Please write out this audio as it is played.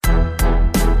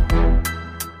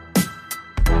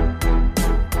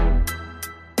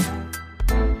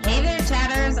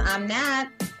I'm Nat.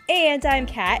 And I'm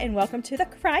Kat, and welcome to the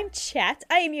Crime Chat.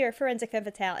 I am your forensic femme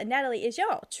fatale, and Natalie is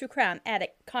your true crime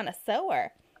addict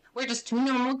connoisseur. We're just two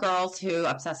normal girls who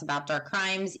obsess about dark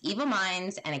crimes, evil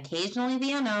minds, and occasionally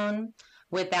the unknown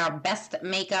with our best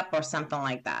makeup or something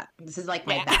like that. This is like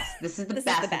my best. This is the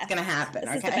best that's going to happen, This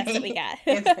okay? is the best that we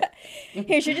got.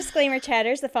 Here's your disclaimer,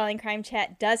 chatters. The following Crime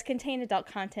Chat does contain adult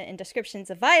content and descriptions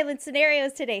of violent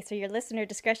scenarios today, so your listener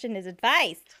discretion is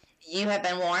advised. You have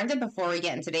been warned that before we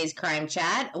get into today's crime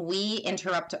chat, we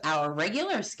interrupt our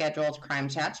regular scheduled crime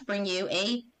chat to bring you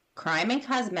a crime and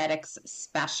cosmetics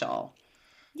special.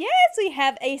 Yes, we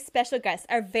have a special guest,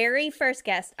 our very first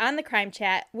guest on the Crime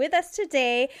Chat. With us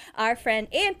today, our friend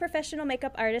and professional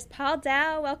makeup artist, Paul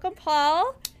Dow. Welcome,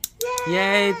 Paul.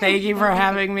 Yay, thank you for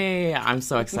having me. I'm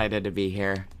so excited to be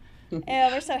here. Oh,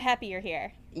 we're so happy you're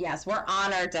here. Yes, we're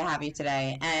honored to have you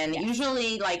today. And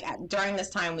usually, like, during this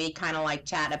time, we kind of, like,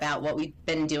 chat about what we've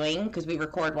been doing, because we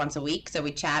record once a week. So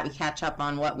we chat, we catch up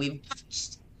on what we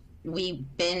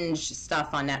binge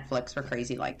stuff on Netflix. We're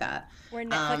crazy like that. We're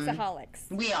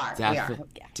Netflixaholics. We are.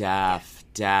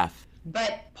 Def.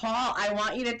 But, Paul, I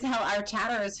want you to tell our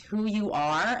chatters who you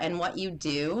are and what you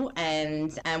do,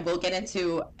 and we'll get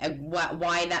into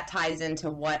why that ties into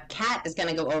what Kat is going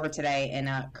to go over today in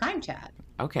a crime chat.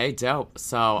 Okay, dope.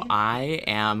 So I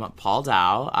am Paul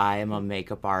Dow. I am a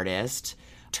makeup artist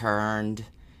turned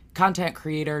content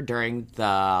creator during the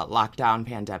lockdown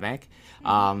pandemic.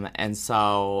 And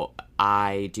so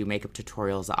I do makeup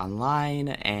tutorials online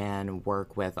and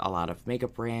work with a lot of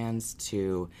makeup brands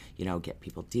to, get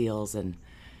people deals and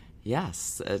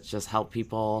yes, it just help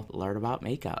people learn about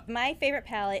makeup. My favorite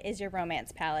palette is your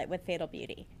romance palette with Fatal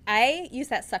Beauty. I use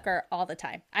that sucker all the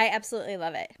time. I absolutely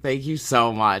love it. Thank you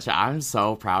so much. I'm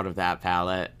so proud of that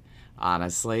palette.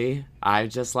 Honestly, I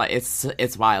just like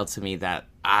it's wild to me that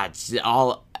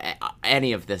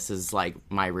any of this is like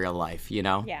my real life,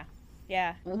 Yeah.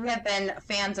 We have been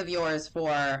fans of yours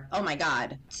for, oh my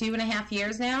God, 2.5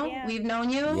 years now. Yeah. We've known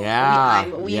you. Yeah.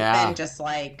 We've been just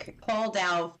like Paul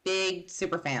Dow, big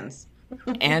super fans.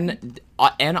 and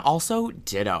also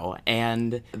ditto.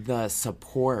 And the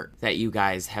support that you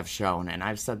guys have shown, and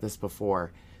I've said this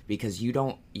before, because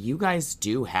you guys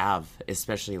do have,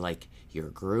 especially like your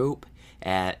group,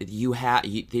 you have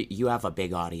a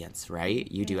big audience,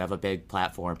 right? You do have a big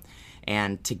platform.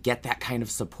 And to get that kind of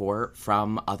support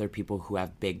from other people who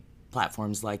have big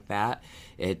platforms like that,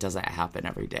 it doesn't happen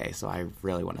every day. So I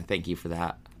really want to thank you for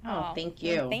that. Oh, thank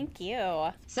you. Thank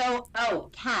you. So,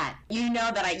 Kat, you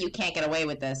know that you can't get away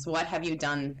with this. What have you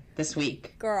done this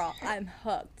week? Girl, I'm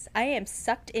hooked. I am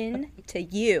sucked in to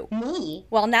you. Me?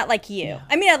 Well, not like you. Yeah.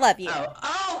 I mean, I love you.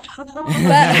 Oh. But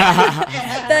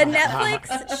the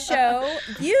Netflix show,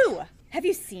 You. Have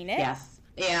you seen it? Yes.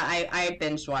 Yeah, I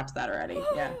binge watched that already.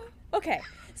 Yeah. Okay,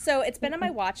 so it's been on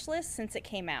my watch list since it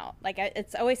came out. Like,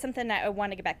 it's always something that I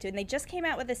want to get back to. And they just came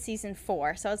out with a season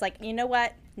 4. So I was like, you know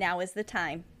what? Now is the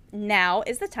time.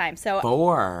 So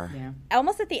 4. Yeah.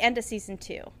 Almost at the end of season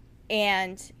 2.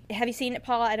 And have you seen it,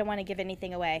 Paula? I don't want to give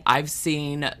anything away. I've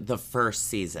seen the first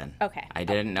season. Okay. I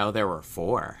didn't know there were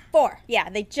 4. 4. Yeah,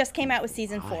 they just came out with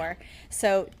season 4.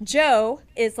 So Joe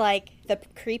is like the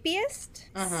creepiest,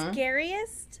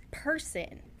 scariest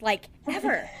person, like,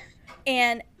 ever.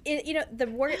 And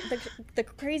the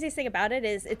craziest thing about it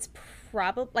is it's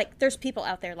probably like there's people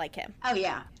out there like him. Oh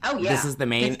yeah. This is the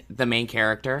main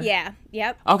character. Yeah.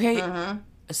 Yep. Okay.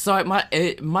 So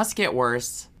it must get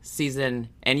worse season,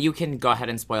 and you can go ahead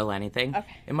and spoil anything.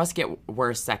 Okay. It must get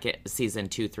worse season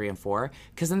 2, 3, and 4.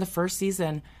 Because in the first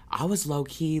season, I was low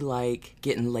key like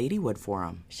getting ladywood for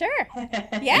him. Sure.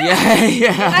 Yeah.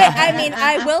 Yeah. I mean,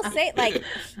 I will say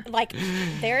like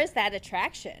there is that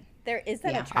attraction. There is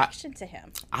that attraction to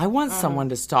him. I want someone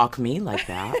to stalk me like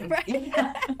that. Right.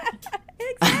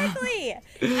 Exactly.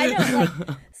 I know.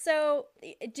 Like, so,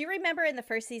 do you remember in the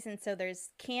first season? So there's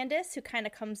Candace who kind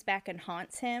of comes back and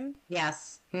haunts him.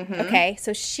 Yes. Mm-hmm. Okay,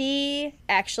 so she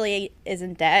actually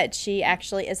isn't dead. She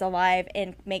actually is alive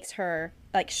and makes her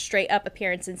like straight up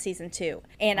appearance in season 2.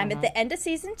 And I'm at the end of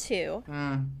season 2.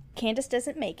 Candace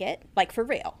doesn't make it, like for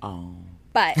real. Oh.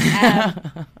 But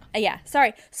yeah,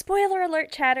 sorry. Spoiler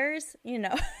alert, chatters.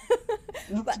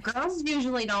 But girls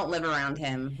usually don't live around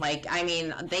him. Like, I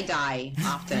mean, they die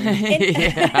often.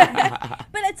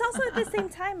 But it's also at the same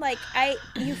time, like,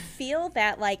 you feel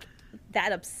that, like,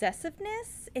 that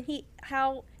obsessiveness, and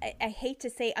I hate to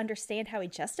say understand how he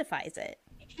justifies it.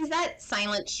 He's that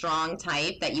silent, strong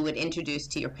type that you would introduce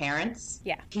to your parents.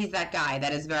 Yeah. He's that guy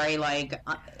that is very, like,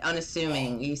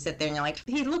 unassuming. You sit there and you're like,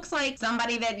 he looks like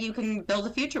somebody that you can build a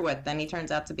future with. Then he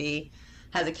turns out to be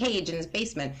has a cage in his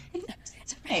basement.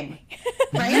 It's fine,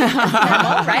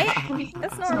 Normal, right?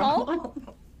 That's normal.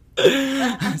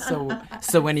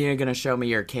 So when are you gonna show me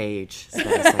your cage? Is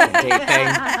that a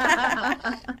second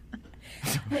date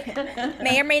thing?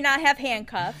 May or may not have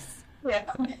handcuffs. Yeah.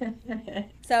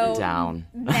 So Down.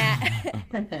 Nat,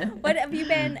 what have you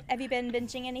been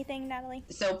binging anything, Natalie?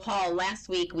 So Paul, last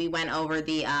week we went over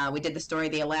we did the story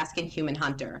of the Alaskan human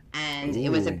hunter, and it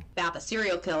was Ooh. about the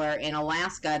serial killer in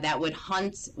Alaska that would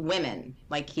hunt women.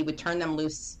 Like he would turn them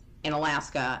loose in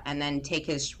Alaska and then take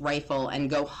his rifle and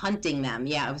go hunting them.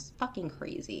 Yeah, it was fucking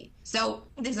crazy. So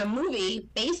there's a movie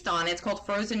based on it. It's called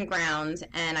Frozen Ground,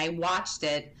 and I watched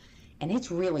it, and it's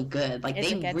really good. Like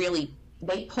Is it good?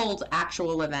 they pulled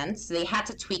actual events. They had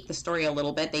to tweak the story a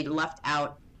little bit. They left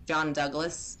out John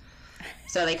Douglas.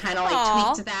 So they kind of like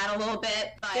Aw. tweaked that a little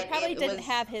bit. But They probably it didn't was,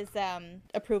 have his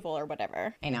approval or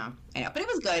whatever. I know. But it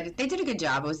was good. They did a good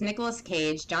job. It was Nicolas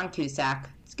Cage, John Cusack.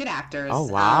 It's good actors. Oh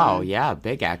wow, yeah,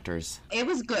 big actors. It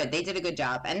was good. They did a good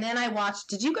job. And then I watched,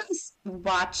 did you guys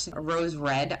watch Rose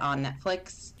Red on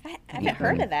Netflix? I haven't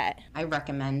heard of that. I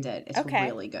recommend it. It's Okay.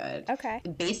 really good. Okay.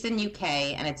 Based in UK,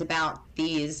 and it's about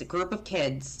these group of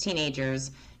kids,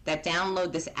 teenagers, that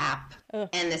download this app. Ugh.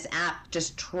 And this app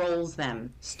just trolls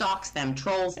them, stalks them,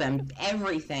 trolls them,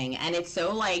 everything. And it's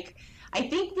so like, I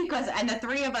think because, and the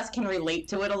three of us can relate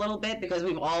to it a little bit because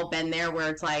we've all been there where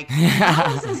it's like,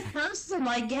 how is this person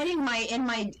like getting in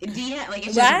my DM? Like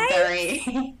it's just Right?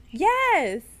 very,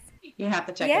 Yes. you have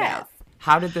to check Yes.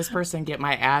 How did this person get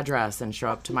my address and show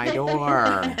up to my door?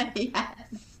 it out.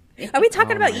 Yes. Are we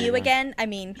talking Oh about my you God. again? I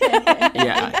mean,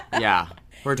 Yeah.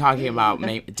 We're talking about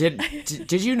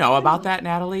did you know about that,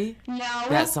 Natalie? No.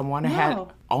 That someone had No.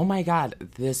 oh my God,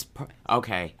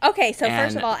 okay. okay. So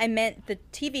first And- of all, I meant the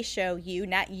TV show You,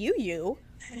 not you.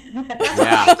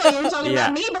 Yeah. I thought you were talking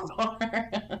Yeah. about me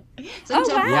before. So Oh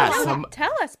tell- wow! Yeah,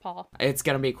 Tell us, Paul. It's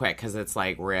gonna be quick because it's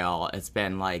like real. It's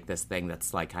been like this thing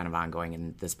that's like kind of ongoing,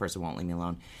 and this person won't leave me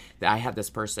alone. I had this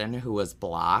person who was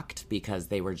blocked because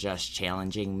they were just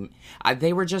challenging.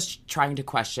 They were just trying to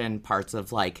question parts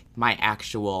of like my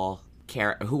actual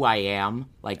who I am,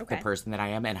 like Okay. the person that I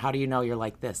am, and how do you know you're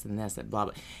like this and this and blah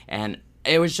blah. And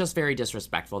it was just very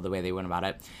disrespectful the way they went about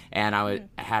it, and I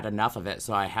had enough of it,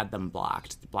 so I had them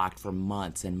blocked for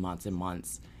months and months and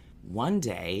months. One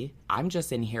day, I'm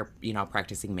just in here,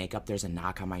 practicing makeup. There's a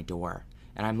knock on my door.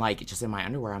 And I'm like, just in my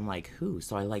underwear, I'm like, who?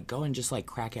 So I like go and just like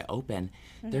crack it open.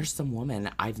 There's some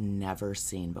woman I've never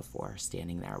seen before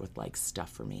standing there with like stuff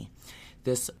for me.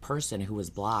 This person who was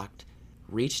blocked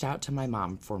reached out to my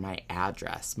mom for my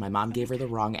address. My mom gave her the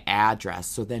wrong address.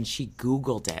 So then she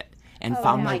Googled it and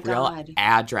found my my real God.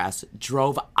 address,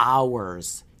 drove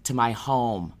hours to my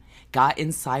home, got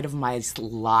inside of my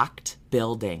locked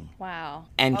building, Wow.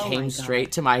 and Oh my came God.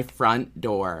 straight to my front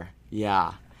door.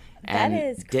 Yeah. That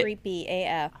And is creepy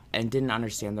AF. and didn't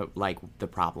understand the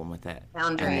problem with it.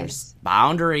 Boundaries. And there's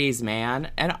boundaries,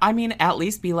 man. And I mean, at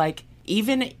least be like,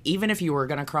 even if you were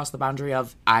gonna cross the boundary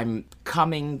of I'm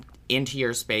coming into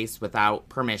your space without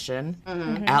permission,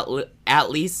 at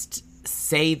least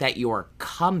say that you're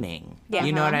coming. Yeah.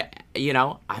 You know what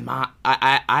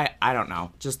I don't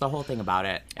know. Just the whole thing about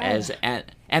it is,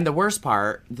 and the worst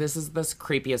part, this is the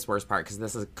creepiest worst part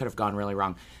because could have gone really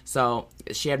wrong. So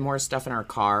she had more stuff in her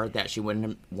car that she wouldn't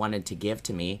have wanted to give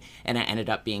to me, and it ended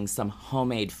up being some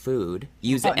homemade food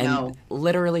no.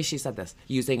 literally she said this,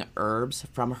 using herbs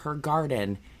from her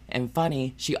garden. And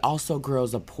funny, she also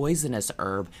grows a poisonous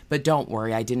herb, but don't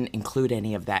worry, I didn't include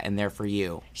any of that in there for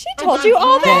you. She told you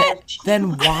all that?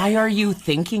 Then why are you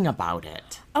thinking about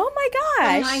it? Oh my Oh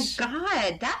gosh. my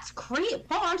God, that's crazy.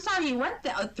 Paul, I'm sorry you went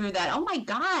through that. Oh my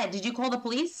God, did you call the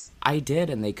police? I did,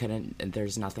 and they couldn't, and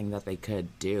there's nothing that they could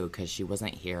do because she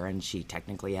wasn't here and she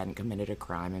technically hadn't committed a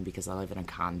crime, and because I live in a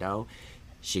condo,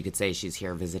 she could say she's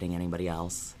here visiting anybody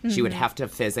else. She would have to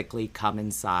physically come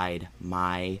inside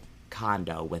my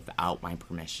condo without my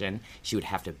permission. She would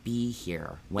have to be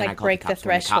here when Like I called break the the cops.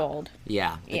 When threshold.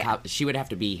 Yeah, she would have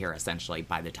to be here essentially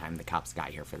by the time the cops got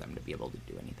here for them to be able to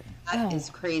do anything. That is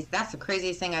crazy. That's the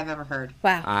craziest thing I've ever heard.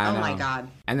 Wow. I Oh my know. God.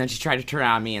 And then she tried to turn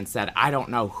on me and said, I don't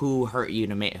know who hurt you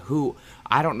to make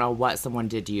I don't know what someone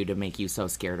did to you to make you so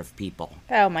scared of people.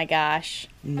 Oh my gosh.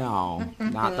 No,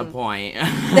 not the point.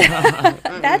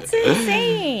 That's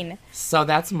insane. So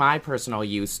that's my personal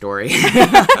you story.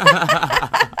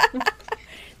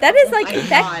 That is like my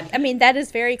that. God. I mean, that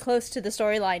is very close to the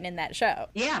storyline in that show.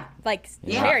 Yeah. Like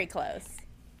Yeah. very close.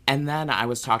 And then I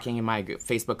was talking in my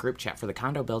Facebook group chat for the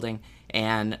condo building,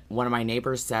 and one of my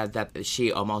neighbors said that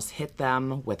she almost hit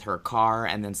them with her car,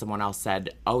 and then someone else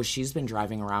said, oh, she's been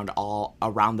driving around all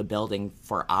around the building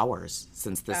for hours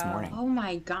since this morning. Oh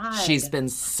my God. She's been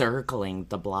circling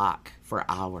the block for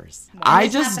hours. I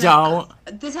just don't.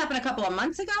 This happened a couple of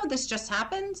months ago? This just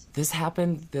happened?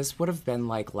 This would have been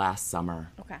like last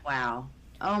summer. Okay. Wow.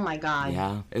 Oh my God.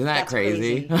 Yeah. Isn't that That's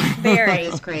crazy? Very.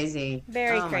 It's crazy.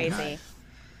 Very Oh my crazy. God.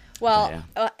 Well,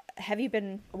 Yeah. have you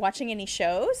been watching any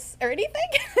shows or anything?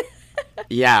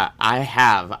 Yeah, I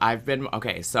have. I've been,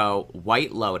 okay, so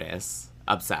White Lotus,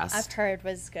 obsessed. I've heard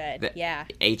was good. Yeah.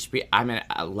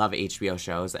 I love HBO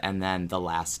shows, and then The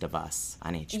Last of Us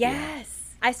on HBO. Yes.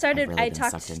 I started. I've really been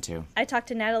sucked into. I talked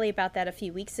to Natalie about that a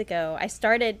few weeks ago. I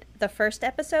started the first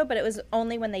episode, but it was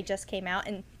only when they just came out.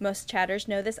 And most chatters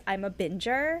know this. I'm a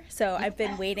binger, so I've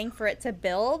been waiting for it to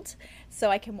build,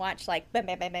 so I can watch like. Bam,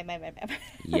 bam, bam, bam, bam, bam.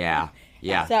 Yeah,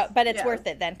 yeah. So, but it's Yeah. worth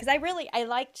it then, because I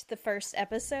liked the first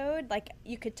episode. Like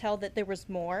you could tell that there was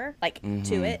more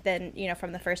to it than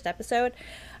from the first episode.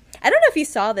 I don't know if you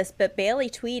saw this, but Bailey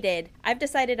tweeted, "I've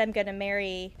decided I'm going to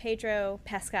marry Pedro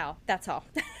Pascal. That's all."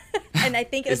 And I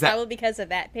think it's probably because of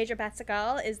that. Pedro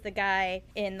Pascal is the guy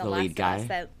in The Last lead guy?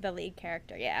 of Us, the lead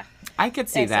character. Yeah, I could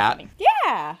see That's so that. funny.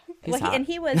 Yeah. He's hot. And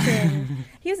he was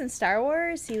in Star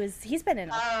Wars. He's been in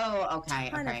a Oh, okay.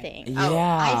 ton of Okay. things. Oh,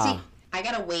 Yeah. I see. I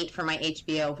gotta wait for my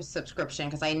HBO subscription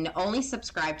because I only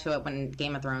subscribe to it when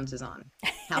Game of Thrones is on.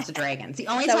 House of Dragons. The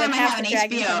only So time when I House have an of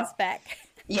Dragon HBO. comes back.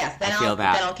 Yes, then I feel I'll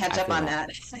that. then I'll catch I up feel on that.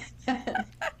 that.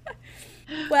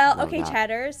 Well, Love okay, that.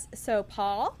 chatters. So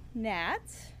Paul, Nat,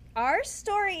 our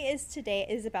story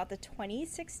is about the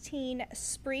 2016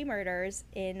 spree murders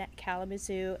in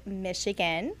Kalamazoo,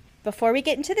 Michigan. Before we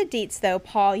get into the deets, though,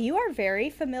 Paul, you are very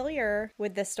familiar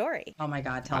with this story. Oh my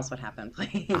God, tell us what happened,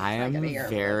 please. I am gotta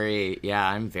hear it.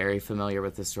 I'm very familiar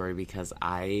with the story because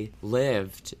I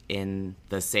lived in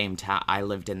the same town. I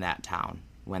lived in that town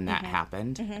when that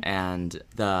happened, and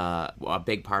a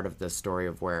big part of the story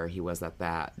of where he was at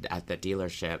the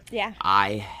dealership. Yeah.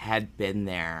 I had been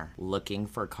there looking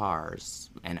for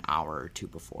cars an hour or two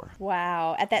before.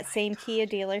 Wow, at that same Kia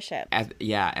dealership.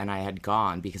 And I had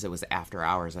gone because it was after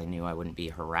hours. I knew I wouldn't be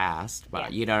harassed,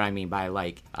 but you know what I mean,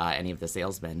 by any of the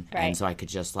salesmen. Right. And so I could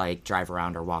just drive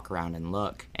around or walk around and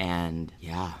look. And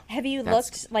yeah. Have you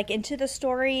That's- looked into the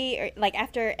story, or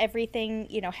after everything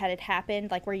had it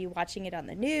happened? Were you watching it on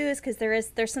the news? Because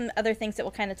there's some other things that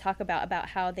we'll kind of talk about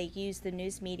how they use the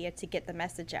news media to get the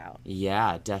message out.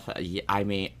 Yeah, definitely. I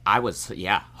mean, I was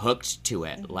hooked to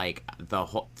it.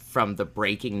 From the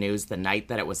breaking news the night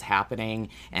that it was happening,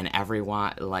 and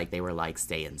everyone they were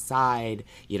stay inside.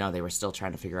 They were still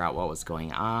trying to figure out what was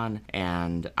going on,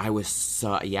 and I was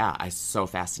so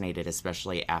fascinated,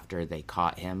 especially after they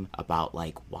caught him, about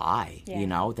why.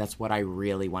 Yeah. That's what I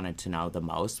really wanted to know the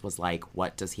most was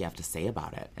what does he have to say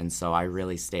about it? And so I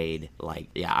really stayed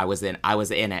I was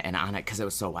in it and on it because it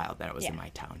was so wild that it was in my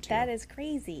town too. That is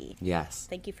crazy. Yes.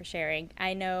 Thank you for sharing.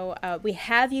 I know we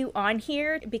have you on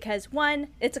here because, one,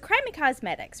 it's a crime and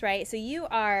cosmetics, right? So you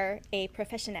are a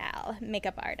professional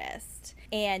makeup artist,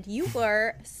 and you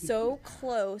were so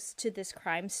close to this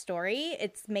crime story.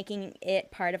 It's making it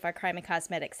part of our crime and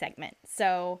cosmetics segment.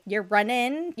 So your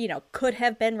run-in, could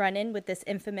have been run-in with this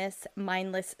infamous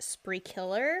mindless spree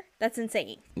killer. That's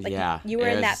insane. You were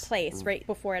in that place right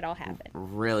before it all happened.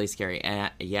 Really scary.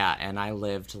 And I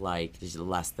lived just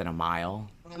less than a mile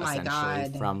my essentially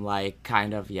God. from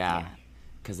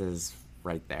because it was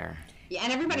right there. Yeah,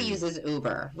 and everybody uses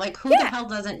Uber. Who the hell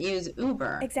doesn't use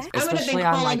Uber? Exactly. I would have been Especially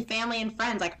on, calling family and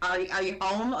friends. Are you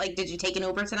home? Did you take an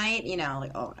Uber tonight?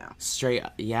 Oh no. Straight,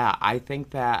 yeah. I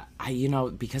think that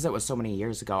because it was so many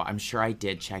years ago, I'm sure I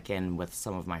did check in with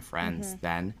some of my friends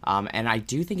then. And I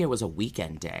do think it was a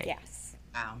weekend day. Yes.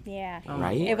 Wow. Yeah.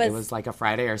 Right? It was like a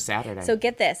Friday or Saturday. So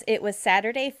get this. It was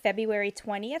Saturday, February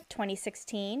 20th,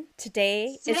 2016. Today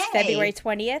is Today. February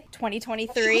 20th,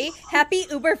 2023. Happy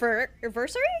Uberversary?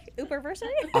 Uberversary?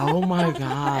 Oh my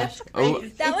gosh. Oh,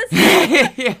 That was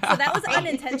yeah. so that was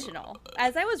unintentional.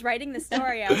 As I was writing the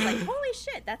story, I was like, "Holy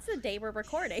shit, that's the day we're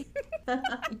recording."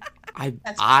 I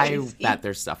crazy. bet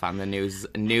there's stuff on the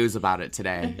news about it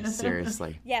today.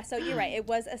 Seriously. Yeah, so you're right. It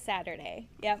was a Saturday.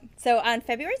 Yep. So on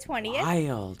February 20th,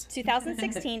 Wild.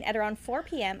 2016, at around 4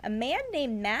 p.m., a man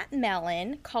named Matt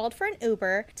Mellon called for an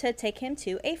Uber to take him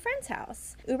to a friend's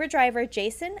house. Uber driver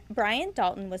Jason Brian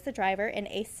Dalton was the driver in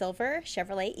a silver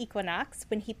Chevrolet Equinox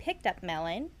when he picked up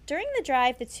Mellon. During the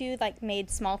drive, the two made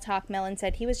small talk. Mellon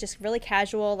said he was just really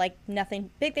casual, nothing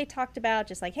big they talked about,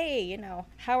 just hey,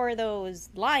 how are those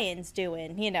lions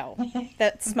doing?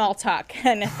 That small talk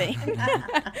kind of thing.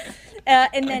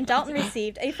 And then Dalton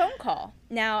received a phone call.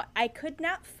 Now, I could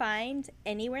not find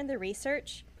anywhere in the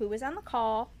research who was on the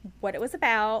call, what it was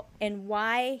about, and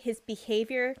why his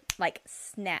behavior,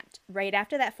 snapped. Right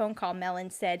after that phone call, Mellon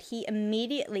said he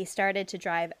immediately started to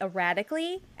drive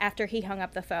erratically after he hung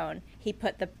up the phone. He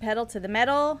put the pedal to the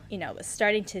metal, was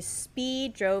starting to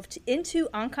speed, drove into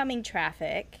oncoming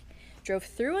traffic, drove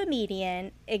through a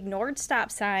median, ignored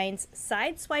stop signs,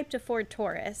 sideswiped a Ford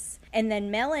Taurus, and then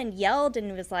Mellon yelled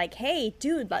and was like, "Hey,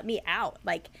 dude, let me out.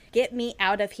 Get me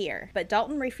out of here." But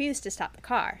Dalton refused to stop the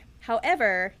car.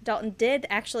 However, Dalton did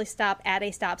actually stop at a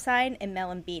stop sign, and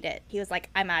Mellon beat it. He was like,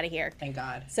 "I'm out of here." Thank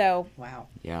God. So, wow.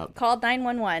 Yep. Called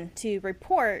 911 to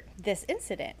report this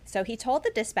incident. So he told the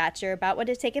dispatcher about what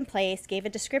had taken place, gave a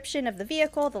description of the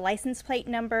vehicle, the license plate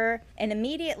number, and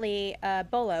immediately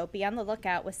Bolo, be on the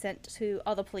lookout, was sent to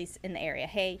all the police in the area.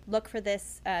 Hey, look for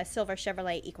this silver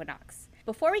Chevrolet Equinox.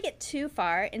 Before we get too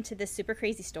far into this super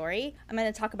crazy story, I'm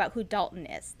going to talk about who Dalton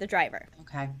is, the driver.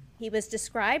 Okay. He was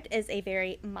described as a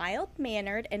very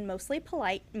mild-mannered and mostly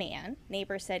polite man.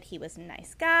 Neighbors said he was a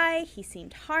nice guy. He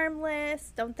seemed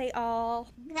harmless. Don't they all?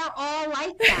 They're all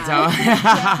like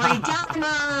that. Jeffrey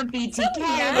Dahmer,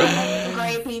 BTK,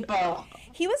 great people.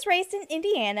 He was raised in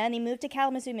Indiana, and he moved to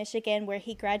Kalamazoo, Michigan, where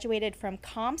he graduated from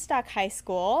Comstock High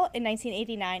School in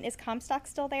 1989. Is Comstock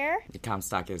still there? The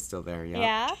Comstock is still there,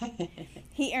 yeah. Yeah.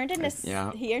 He earned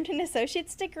an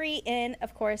associate's degree in,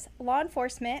 of course, law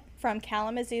enforcement from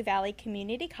Kalamazoo Valley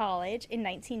Community College in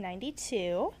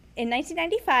 1992. In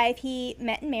 1995, he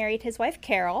met and married his wife,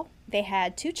 Carol. They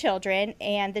had 2 children,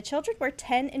 and the children were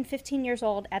 10 and 15 years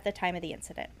old at the time of the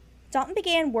incident. Dalton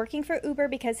began working for Uber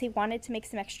because he wanted to make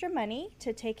some extra money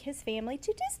to take his family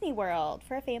to Disney World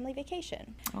for a family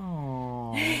vacation.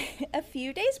 Aww. A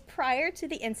few days prior to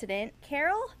the incident,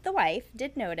 Carol, the wife,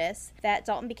 did notice that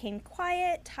Dalton became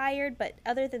quiet, tired, but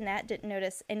other than that, didn't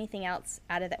notice anything else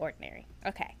out of the ordinary.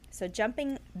 Okay, so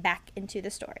jumping back into the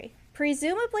story.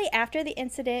 Presumably after the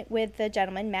incident with the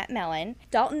gentleman, Matt Mellon,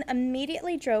 Dalton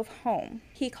immediately drove home.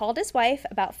 He called his wife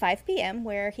about 5 p.m.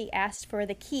 where he asked for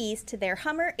the keys to their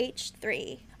Hummer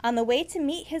H3. On the way to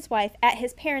meet his wife at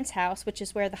his parents' house, which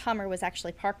is where the Hummer was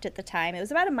actually parked at the time, it was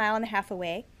about 1.5 miles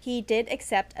away, he did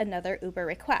accept another Uber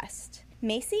request.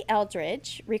 Macy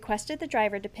Eldridge requested the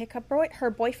driver to pick up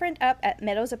her boyfriend up at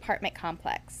Meadows apartment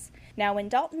complex. Now, when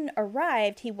Dalton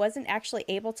arrived, he wasn't actually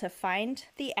able to find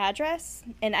the address,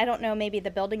 and I don't know, maybe the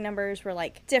building numbers were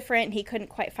different. He couldn't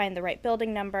quite find the right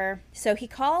building number. So he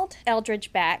called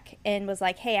Eldridge back and was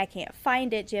like, "Hey, I can't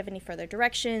find it. Do you have any further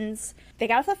directions?" They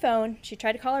got off the phone. She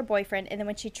tried to call her boyfriend, and then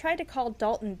when she tried to call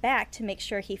Dalton back to make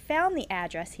sure he found the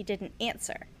address, he didn't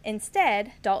answer.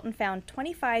 Instead, Dalton found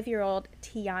 25-year-old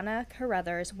Tiana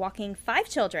Carruthers walking 5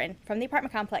 children from the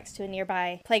apartment complex to a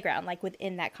nearby playground,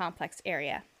 within that complex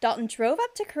area. Dalton drove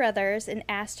up to Carruthers and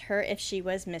asked her if she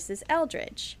was Mrs.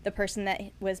 Eldridge, the person that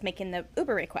was making the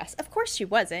Uber request. Of course she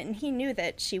wasn't, and he knew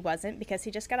that she wasn't because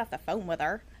he just got off the phone with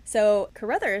her. So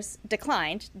Carruthers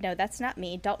declined. "No, that's not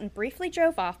me." Dalton briefly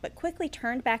drove off, but quickly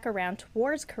turned back around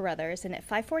towards Carruthers, and at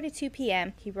 5:42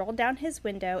 p.m., he rolled down his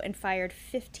window and fired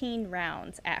 15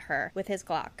 rounds at her with his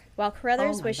Glock. While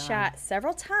Carruthers was shot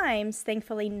several times,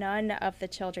 thankfully none of the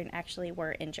children actually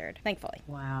were injured. Thankfully.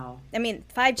 Wow. I mean,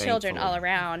 5 children all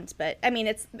around, but I mean,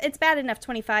 it's bad enough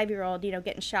 25-year-old,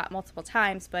 getting shot multiple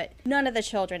times, but none of the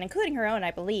children, including her own,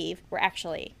 I believe, were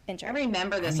actually injured. I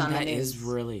remember this on the news. That is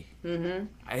really...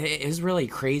 Mm-hmm. It is really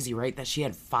crazy, right? That she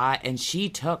had 5, and she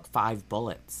took 5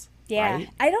 bullets. Yeah. Right?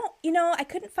 I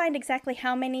couldn't find exactly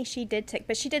how many she did take,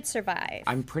 but she did survive.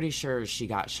 I'm pretty sure she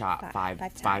got shot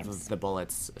 5 times. of the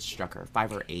bullets struck her.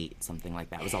 5 or 8, something like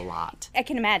that. It was a lot. I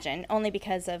can imagine, only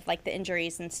because of the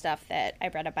injuries and stuff that I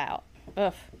read about.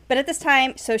 Ugh. But at this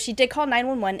time, so she did call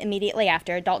 911 immediately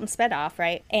after. Dalton sped off,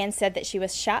 right? And said that she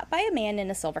was shot by a man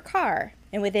in a silver car.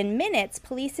 And within minutes,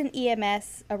 police and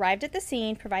EMS arrived at the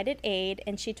scene, provided aid,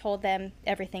 and she told them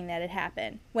everything that had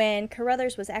happened. When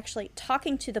Carruthers was actually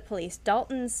talking to the police,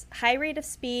 Dalton's high rate of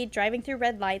speed, driving through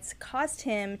red lights, caused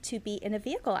him to be in a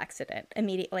vehicle accident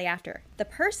immediately after. The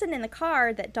person in the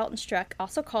car that Dalton struck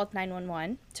also called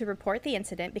 911 to report the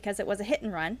incident because it was a hit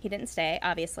and run. He didn't stay,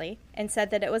 obviously, and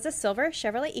said that it was a silver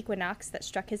Chevrolet Equinox that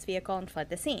struck his vehicle and fled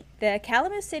the scene. The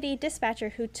Kalamazoo City dispatcher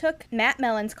who took Matt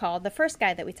Mellon's call, the first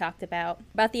guy that we talked about,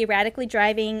 about the erratically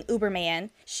driving Uberman,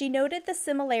 she noted the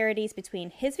similarities between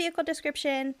his vehicle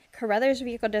description, Carruthers'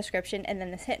 vehicle description, and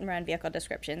then this hit and run vehicle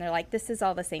description. They're like, this is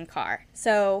all the same car.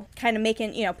 So kind of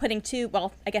making, putting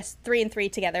three and three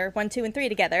together, 1, 2, and 3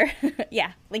 together.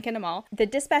 Yeah, linking them all. The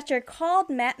dispatcher called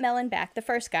Matt Mellon back, the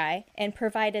first guy, and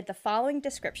provided the following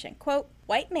description. Quote,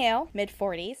 white male,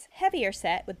 mid-40s, heavier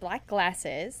set with black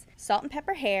glasses, salt and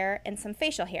pepper hair, and some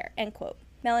facial hair, end quote.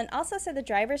 Mellon also said the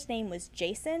driver's name was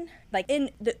Jason. Like in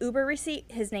the Uber receipt,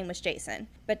 his name was Jason,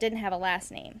 but didn't have a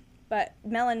last name. But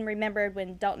Mellon remembered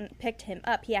when Dalton picked him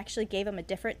up, he actually gave him a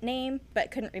different name,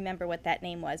 but couldn't remember what that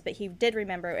name was. But he did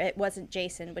remember it wasn't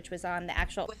Jason, which was on the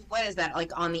actual... What is that,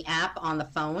 like on the app, on the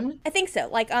phone? I think so.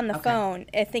 Like on the phone,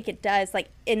 I think it does.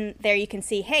 Like in there you can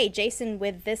see, hey, Jason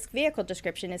with this vehicle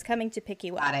description is coming to pick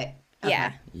you up. Got it. Okay.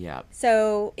 Yeah. Yep.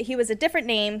 So he was a different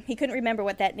name. He couldn't remember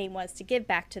what that name was to give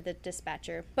back to the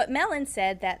dispatcher. But Mellon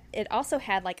said that it also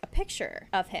had like a picture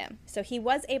of him. So he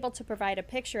was able to provide a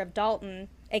picture of Dalton,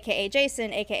 aka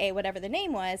Jason, aka whatever the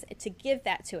name was, to give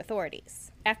that to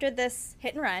authorities. After this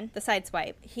hit and run, the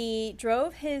sideswipe, he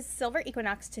drove his silver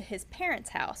Equinox to his parents'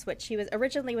 house, which he was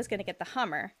originally going to get the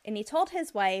Hummer. And he told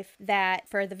his wife that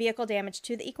for the vehicle damage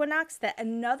to the Equinox, that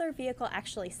another vehicle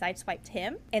actually sideswiped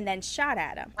him and then shot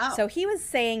at him. Oh. So he was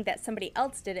saying that somebody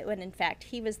else did it when in fact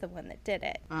he was the one that did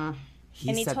it.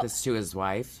 He said this to his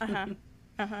wife?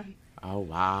 Oh,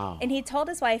 wow. And he told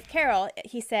his wife, Carol,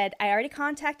 he said, I already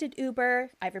contacted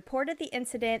Uber. I've reported the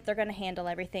incident. They're going to handle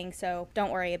everything. So don't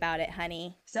worry about it,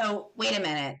 honey. So wait a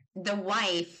minute. The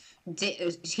wife,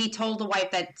 he told the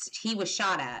wife that he was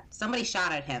shot at. Somebody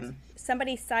shot at him.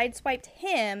 Somebody sideswiped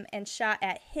him and shot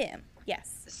at him.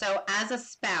 Yes. So as a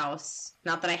spouse,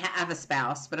 not that I have a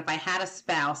spouse, but if I had a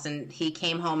spouse and he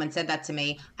came home and said that to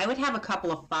me, I would have a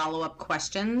couple of follow-up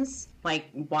questions. Like,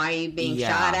 why are you being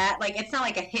shot at? Like, it's not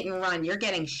like a hit and run. You're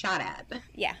getting shot at.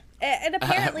 Yeah. And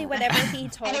apparently whatever he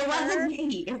told her... And it wasn't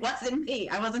me. It wasn't me.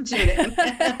 I wasn't shooting.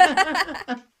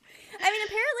 I mean,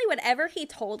 apparently whatever he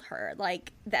told her,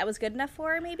 like, that was good enough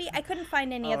for her, maybe. I couldn't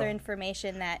find any other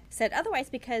information that said otherwise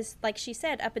because, like she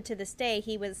said, up until this day,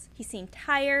 he seemed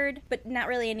tired, but not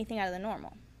really anything out of the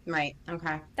normal. Right.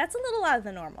 Okay. That's a little out of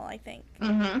the normal, I think.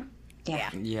 Mm-hmm. Yeah.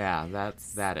 Yeah,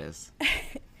 that is.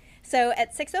 So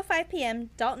at 6:05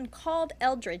 p.m., Dalton called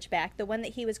Eldridge back, the one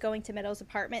that he was going to Meadows'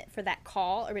 apartment for that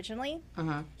call originally.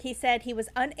 He said he was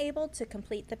unable to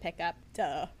complete the pickup.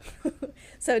 Duh.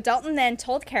 So Dalton then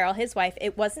told Carol, his wife,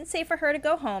 it wasn't safe for her to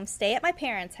go home, stay at my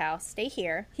parents' house, stay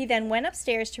here. He then went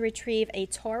upstairs to retrieve a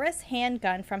Taurus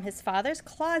handgun from his father's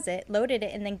closet, loaded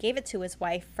it, and then gave it to his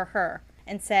wife for her.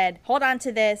 And said, hold on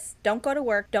to this, don't go to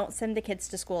work, don't send the kids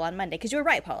to school on Monday. Because you were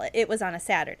right, Paula, it was on a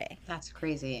Saturday. That's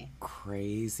crazy.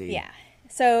 Crazy. Yeah.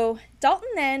 So Dalton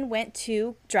then went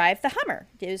to drive the Hummer.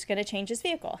 He was going to change his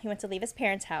vehicle. He went to leave his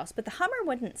parents' house, but the Hummer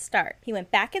wouldn't start. He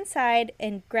went back inside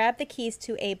and grabbed the keys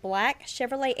to a black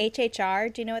Chevrolet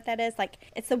HHR. Do you know what that is? Like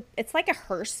it's like a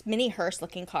hearse, mini hearse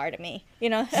looking car to me.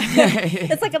 You know,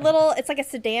 it's like a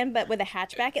sedan but with a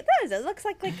hatchback. It does. It looks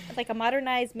like a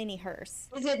modernized mini hearse.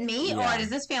 Is it me or does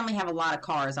this family have a lot of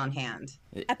cars on hand?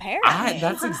 Apparently,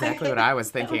 that's exactly what I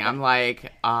was thinking. I'm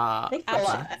like,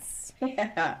 options.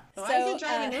 Yeah. Why is he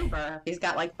driving Uber? He's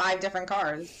got like 5 different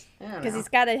cars. Because he's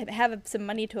got to have some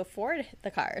money to afford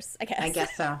the cars, I guess. I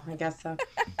guess so.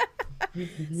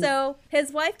 So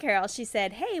his wife, Carol, she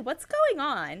said, hey, what's going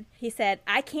on? He said,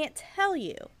 I can't tell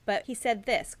you. But he said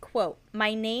this, quote,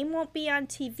 my name won't be on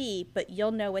TV, but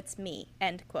you'll know it's me,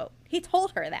 end quote. He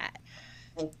told her that.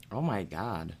 Oh my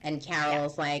God. And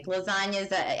Carol's like,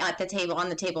 lasagna's on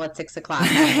the table at 6 o'clock. Are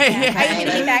you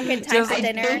be back in time for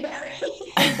dinner?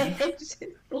 I would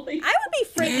be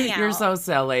freaking out. You're so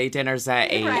silly. Dinner's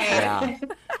at 8. Right. Yeah.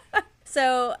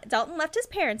 So Dalton left his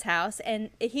parents' house,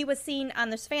 and he was seen on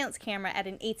the surveillance camera at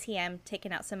an ATM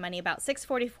taking out some money about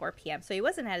 6:44 p.m., so he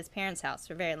wasn't at his parents' house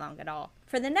for very long at all.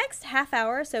 For the next half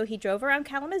hour or so, he drove around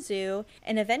Kalamazoo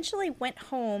and eventually went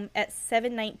home at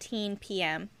 7:19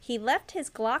 p.m. He left his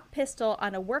Glock pistol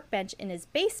on a workbench in his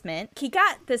basement. He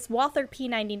got this Walther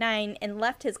P99 and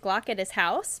left his Glock at his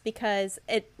house because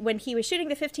when he was shooting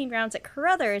the 15 rounds at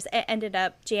Carruthers, it ended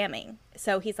up jamming.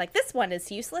 So he's like, this one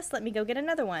is useless. Let me go get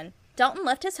another one. Dalton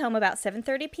left his home about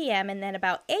 7:30 p.m. and then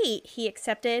about 8, he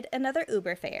accepted another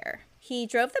Uber fare. He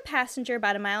drove the passenger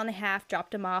about 1.5 miles,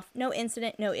 dropped him off. No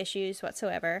incident, no issues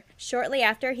whatsoever. Shortly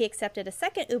after, he accepted a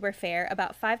second Uber fare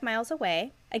about 5 miles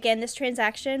away. Again, this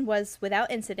transaction was without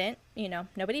incident.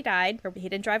 nobody died, or he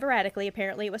didn't drive erratically.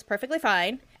 Apparently it was perfectly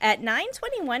fine. At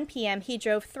 9:21 p.m., he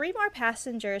drove 3 more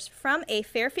passengers from a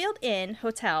Fairfield Inn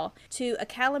hotel to a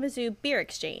Kalamazoo beer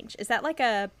exchange. Is that like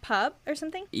a pub or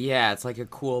something? Yeah, it's like a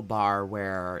cool bar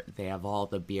where they have all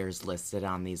the beers listed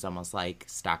on these almost like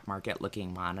stock market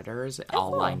looking monitors,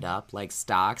 all lined up like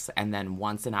stocks, and then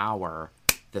once an hour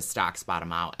the stocks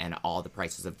bottom out and all the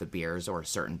prices of the beers or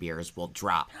certain beers will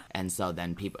drop. And so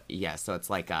then people, so it's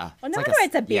like a... Well, no wonder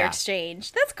it's a beer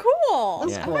exchange. That's cool.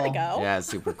 That's cool. I want to go. Yeah, it's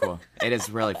super cool. It is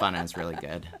really fun and it's really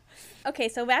good. Okay,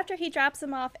 so after he drops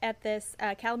them off at this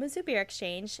Kalamazoo beer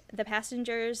exchange, the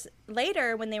passengers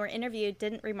later, when they were interviewed,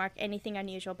 didn't remark anything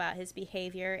unusual about his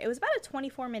behavior. It was about a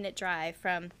 24-minute drive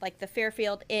from like the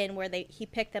Fairfield Inn where he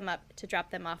picked them up to drop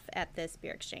them off at this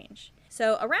beer exchange.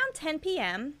 So around 10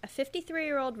 p.m., a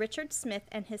 53-year-old Richard Smith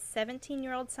and his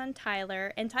 17-year-old son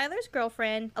Tyler and Tyler's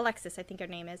girlfriend, Alexis, I think her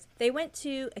name is, they went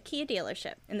to a Kia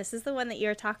dealership. And this is the one that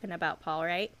you're talking about, Paul,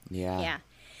 right? Yeah. Yeah.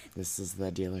 This is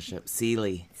the dealership.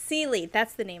 Sealy,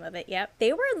 that's the name of it, yep.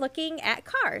 They were looking at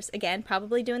cars. Again,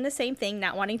 probably doing the same thing,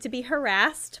 not wanting to be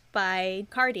harassed by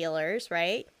car dealers,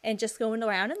 right? And just going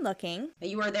around and looking.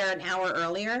 You were there an hour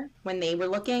earlier when they were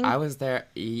looking? I was there,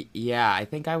 I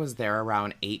think I was there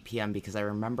around 8 p.m. because I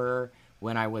remember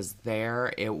when I was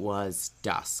there, it was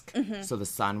dusk. Mm-hmm. So the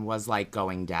sun was like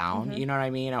going down, you know what I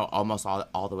mean? Almost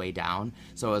all the way down.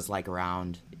 So it was like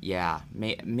around... Yeah,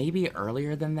 maybe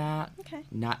earlier than that. Okay.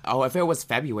 If it was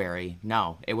February,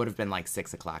 no, it would have been like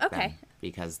 6 o'clock then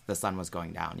because the sun was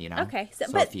going down, Okay, so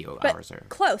a few hours or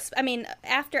close. I mean,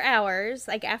 after hours,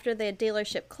 like after the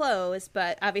dealership closed,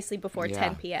 but obviously before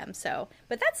 10 p.m. So,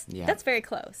 but that's very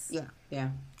close. Yeah.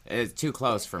 It's too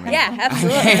close for me. Yeah,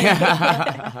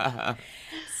 absolutely.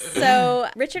 So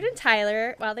Richard and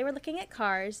Tyler, while they were looking at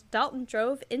cars, Dalton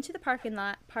drove into the parking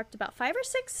lot, parked about 5 or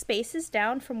 6 spaces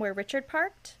down from where Richard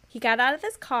parked. He got out of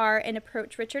his car and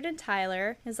approached Richard and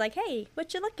Tyler. He was like, "Hey,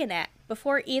 what you looking at?"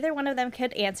 Before either one of them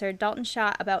could answer, Dalton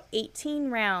shot about 18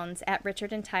 rounds at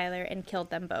Richard and Tyler and killed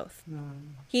them both.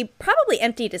 He probably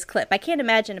emptied his clip. I can't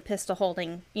imagine a pistol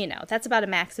holding, that's about a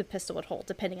max a pistol would hold,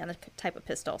 depending on the type of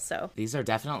pistol. So these are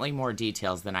definitely more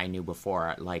details than I knew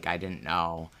before. Like, I didn't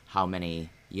know how many...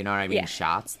 You know what I mean? Yeah.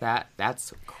 Shots.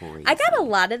 That's crazy. I got a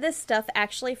lot of this stuff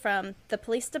actually from the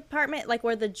police department, like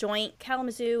where the joint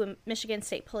Kalamazoo and Michigan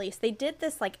State Police, they did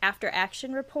this like after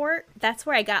action report. That's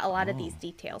where I got a lot of these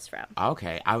details from.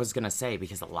 Okay. I was going to say,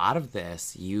 because a lot of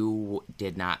this you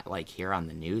did not like hear on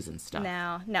the news and stuff.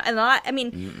 No. And a lot, I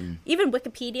mean, even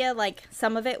Wikipedia, like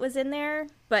some of it was in there,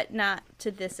 but not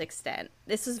to this extent.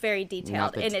 This was very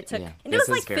detailed and it took, and it was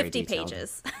like 50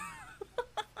 pages.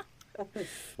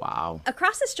 Wow.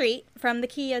 Across the street from the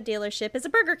Kia dealership is a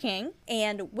Burger King,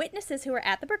 and witnesses who were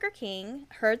at the Burger King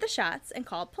heard the shots and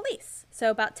called police.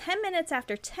 So about 10 minutes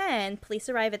after 10, police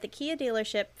arrived at the Kia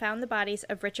dealership, found the bodies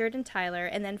of Richard and Tyler,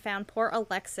 and then found poor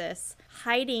Alexis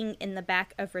hiding in the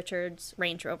back of Richard's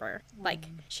Range Rover. Like,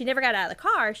 she never got out of the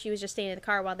car. She was just staying in the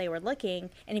car while they were looking.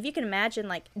 And if you can imagine,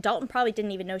 like, Dalton probably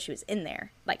didn't even know she was in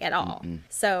there, like, at all.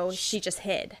 So she just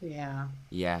hid. Yeah.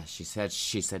 Yeah, she said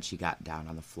she got down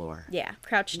on the floor. Yeah,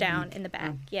 crouched down in the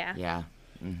back. Yeah. Yeah.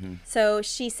 Mm-hmm. So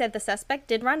she said the suspect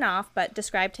did run off, but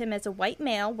described him as a white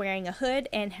male wearing a hood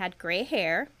and had gray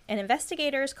hair. And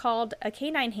investigators called a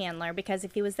canine handler because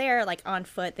if he was there, like on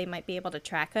foot, they might be able to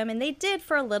track him. And they did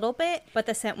for a little bit, but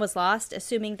the scent was lost,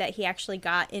 assuming that he actually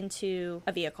got into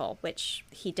a vehicle, which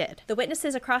he did. The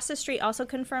witnesses across the street also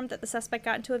confirmed that the suspect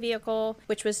got into a vehicle,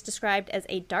 which was described as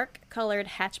a dark-colored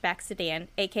hatchback sedan,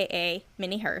 aka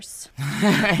mini hearse.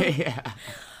 Yeah.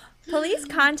 Police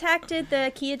contacted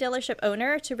the Kia dealership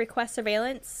owner to request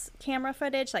surveillance camera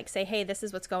footage, like say, hey, this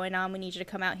is what's going on. We need you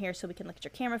to come out here so we can look at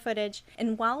your camera footage.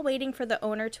 And while waiting for the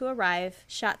owner to arrive,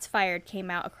 shots fired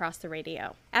came out across the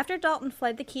radio. After Dalton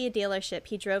fled the Kia dealership,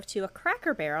 he drove to a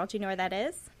Cracker Barrel. Do you know where that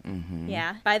is? Mm-hmm.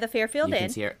 Yeah, by the Fairfield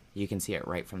Inn. You can see it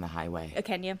right from the highway. Oh,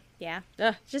 can you? Yeah.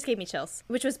 Ugh, just gave me chills.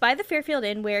 Which was by the Fairfield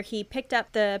Inn where he picked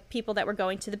up the people that were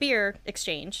going to the beer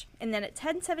exchange. And then at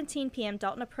 10:17 p.m.,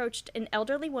 Dalton approached an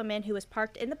elderly woman who was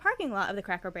parked in the parking lot of the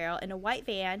Cracker Barrel in a white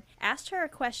van, asked her a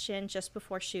question just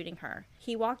before shooting her.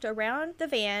 He walked around the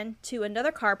van to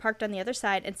another car parked on the other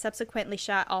side and subsequently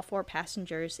shot all 4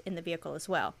 passengers in the vehicle as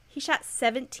well. He shot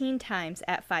 17 times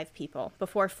at 5 people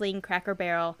before fleeing Cracker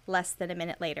Barrel less than a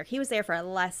minute later. He was there for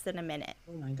less than a minute.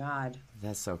 Oh my God.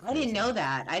 That's so crazy. I didn't know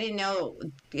that. I didn't know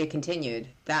it continued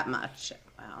that much.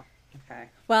 Wow. Okay.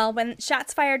 Well, when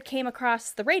shots fired came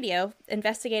across the radio,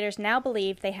 investigators now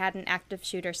believe they had an active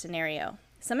shooter scenario.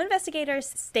 Some investigators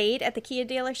stayed at the Kia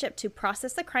dealership to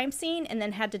process the crime scene and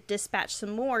then had to dispatch some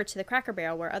more to the Cracker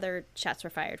Barrel where other shots were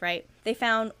fired, right? They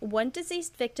found 1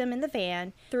 deceased victim in the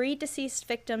van, 3 deceased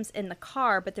victims in the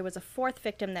car, but there was a 4th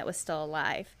victim that was still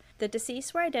alive. The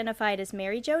deceased were identified as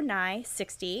Mary Jo Nye,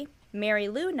 60, Mary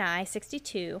Lou Nye,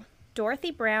 62,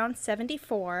 Dorothy Brown,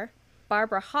 74,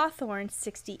 Barbara Hawthorne,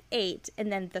 68,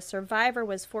 and then the survivor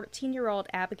was 14-year-old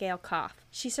Abigail Koff.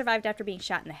 She survived after being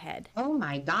shot in the head. Oh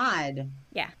my God.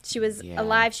 Yeah, she was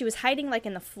alive. She was hiding like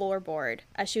in the floorboard.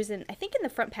 She was in the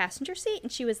front passenger seat,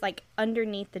 and she was like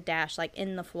underneath the dash, like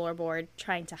in the floorboard,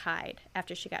 trying to hide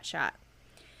after she got shot.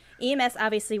 EMS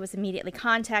obviously was immediately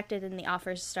contacted, and the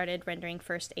officers started rendering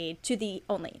first aid to the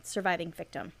only surviving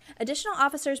victim. Additional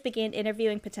officers began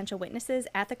interviewing potential witnesses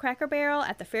at the Cracker Barrel,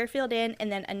 at the Fairfield Inn,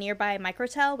 and then a nearby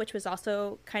Microtel, which was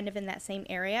also kind of in that same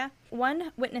area.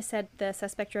 One witness said the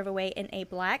suspect drove away in a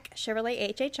black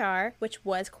Chevrolet HHR, which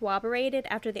was corroborated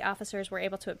after the officers were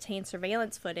able to obtain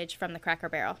surveillance footage from the Cracker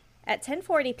Barrel. At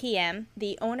 10:40 p.m.,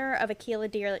 the owner of a Kia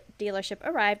dealership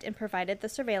arrived and provided the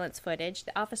surveillance footage.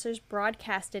 The officers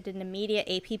broadcasted an immediate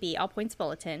APB, all points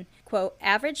bulletin, quote,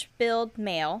 average build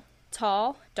male,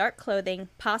 tall, dark clothing,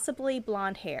 possibly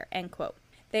blonde hair, end quote.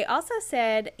 They also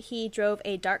said he drove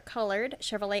a dark-colored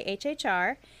Chevrolet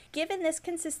HHR. Given this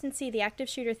consistency, the active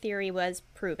shooter theory was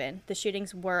proven. The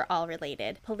shootings were all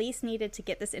related. Police needed to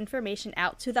get this information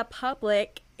out to the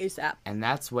public ASAP. And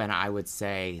that's when I would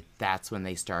say that's when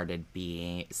they started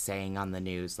saying on the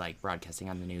news, like broadcasting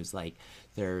on the news, like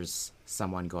there's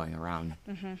someone going around,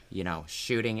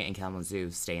 shooting in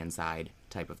Kalamazoo, stay inside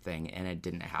type of thing. And it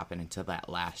didn't happen until that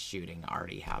last shooting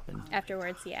already happened.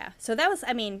 Afterwards, yeah. So that was,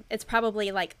 it's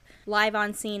probably like live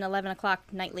on scene, 11 o'clock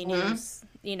nightly news,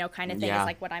 kind of thing is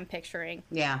like what I'm picturing.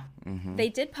 Yeah. Mm-hmm. They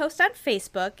did post on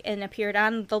Facebook and appeared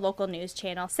on the local news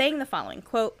channel saying the following,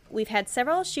 quote, we've had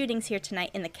several shootings here tonight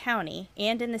in the county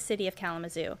and in the city of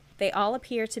Kalamazoo. They all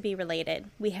appear to be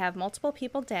related. We have multiple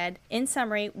people dead. In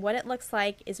summary, what it looks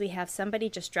like is we have somebody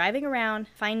just driving around,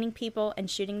 finding people, and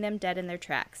shooting them dead in their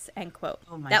tracks, end quote.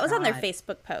 Oh my that was God. on their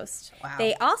Facebook post. Wow.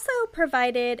 They also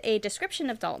provided a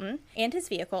description of Dalton and his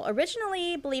vehicle,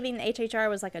 originally believing the HHR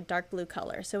was like a dark blue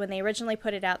color. So when they originally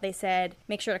put it out, they said,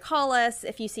 make sure to call us.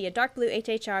 If you see a dark blue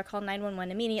HHR, call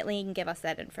 911 immediately and give us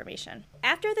that information.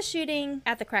 After the shooting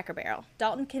at the Cracker Barrel,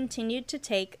 Dalton continued to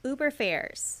take Uber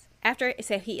fares.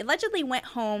 So he allegedly went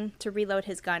home to reload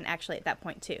his gun, actually, at that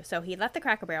point, too. So he left the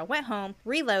Cracker Barrel, went home,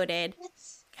 reloaded,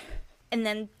 and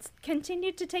then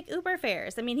continued to take Uber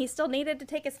fares. He still needed to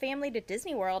take his family to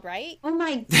Disney World, right? Oh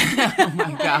my Oh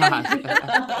my God.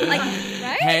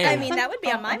 Right? Hey. That would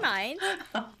be on my mind.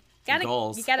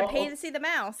 Goals. You gotta pay to see the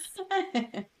mouse.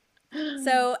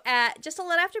 So at just a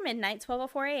little after midnight,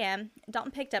 12:04 a.m.,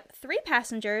 Dalton picked up 3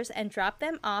 passengers and dropped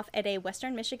them off at a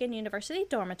Western Michigan University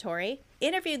dormitory.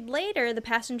 Interviewed later, the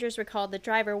passengers recalled the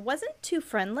driver wasn't too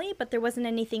friendly, but there wasn't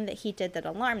anything that he did that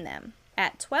alarmed them.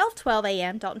 At 12:12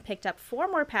 a.m., Dalton picked up 4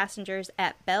 more passengers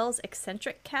at Bell's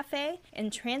Eccentric Cafe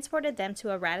and transported them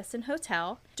to a Radisson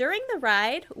hotel. During the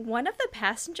ride, one of the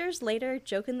passengers later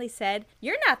jokingly said,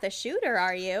 "You're not the shooter,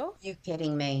 are you?" You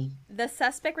kidding me? The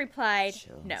suspect replied,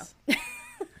 Chills. "No."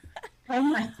 Oh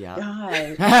my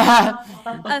Yeah.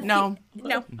 God. No.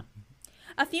 No.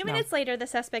 A few minutes later, the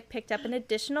suspect picked up an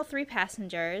additional 3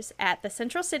 passengers at the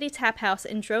Central City Tap House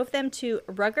and drove them to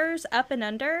Ruggers Up and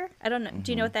Under. I don't know.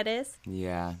 Do you know what that is?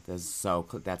 Yeah, I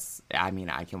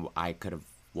could have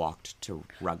walked to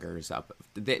Ruggers up.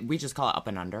 We just call it Up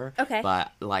and Under. Okay.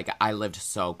 But I lived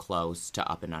so close to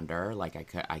Up and Under, I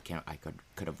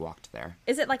could have walked there.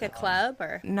 Is it like a club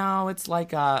or? No, it's like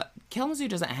Kalamazoo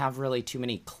doesn't have really too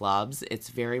many clubs. It's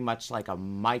very much like a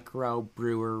micro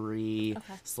brewery,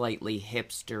 slightly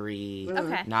hipstery.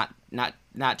 Okay. Not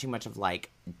too much of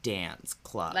like dance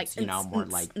clubs, Like more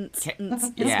like It's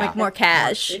yeah. like more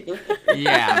cash.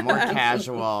 Yeah, more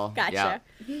casual. Gotcha.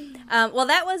 Yeah. Well,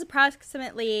 that was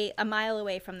approximately a mile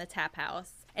away from the tap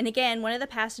house. And again, one of the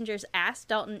passengers asked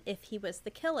Dalton if he was the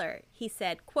killer. He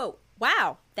said, quote,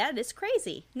 "Wow, that is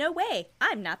crazy. No way.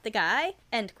 I'm not the guy."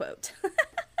 End quote.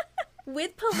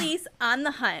 With police on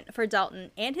the hunt for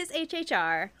Dalton and his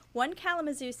HHR, one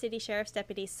Kalamazoo City Sheriff's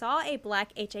deputy saw a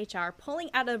black HHR pulling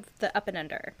out of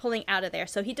there.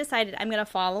 So he decided, I'm going to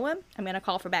follow him. I'm going to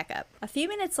call for backup. A few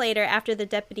minutes later, after the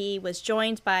deputy was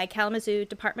joined by Kalamazoo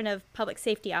Department of Public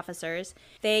Safety officers,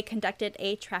 they conducted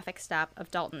a traffic stop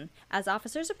of Dalton. As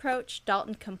officers approached,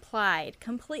 Dalton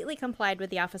completely complied with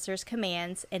the officers'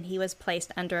 commands, and he was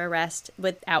placed under arrest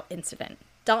without incident.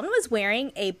 Dalton was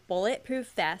wearing a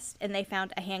bulletproof vest, and they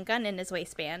found a handgun in his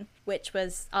waistband. which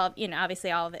was all,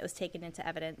 obviously all of it was taken into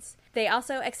evidence. They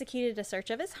also executed a search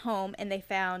of his home, and they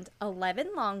found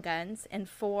 11 long guns and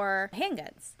 4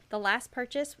 handguns. The last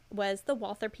purchase was the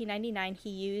Walther P99 he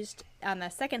used on the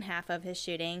second half of his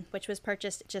shooting, which was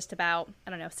purchased just about,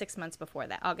 6 months before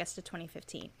that, August of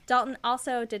 2015. Dalton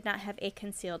also did not have a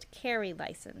concealed carry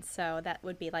license, so that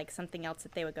would be like something else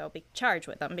that they would go be charged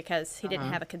with him because he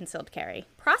didn't have a concealed carry.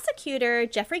 Prosecutor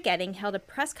Jeffrey Getting held a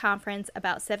press conference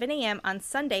about 7 a.m. on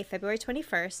Sunday, February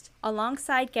 21st.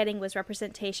 Alongside Getting was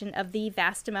representation of the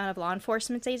vast amount of law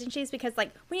enforcement agencies, because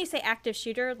like when you say active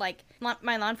shooter, like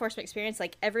my law enforcement experience,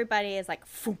 like everybody is like,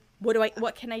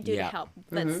 what can I do to help?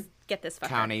 Let's get this fucker.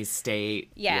 County,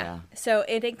 state. Yeah. So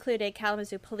it included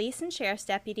Kalamazoo police and sheriff's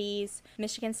deputies,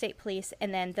 Michigan State Police,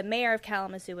 and then the mayor of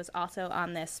Kalamazoo was also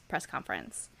on this press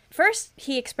conference. First,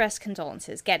 he expressed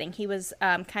condolences. Getting, he was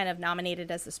kind of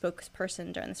nominated as the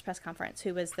spokesperson during this press conference,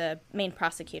 who was the main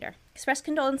prosecutor. Expressed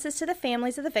condolences to the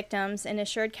families of the victims and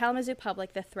assured Kalamazoo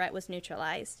public the threat was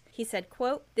neutralized. He said,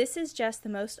 quote, "This is just the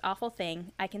most awful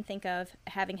thing I can think of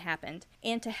having happened.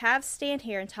 And to have stand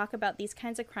here and talk about these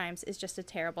kinds of crimes is just a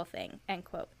terrible thing," end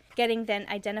quote. Getting then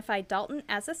identified Dalton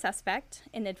as a suspect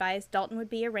and advised Dalton would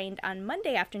be arraigned on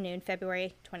Monday afternoon,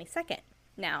 February 22nd.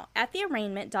 Now, at the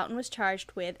arraignment, Dalton was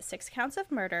charged with 6 counts of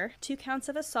murder, 2 counts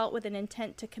of assault with an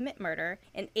intent to commit murder,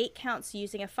 and 8 counts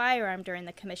using a firearm during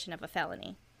the commission of a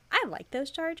felony. I like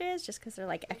those charges just because they're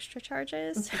like extra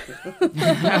charges.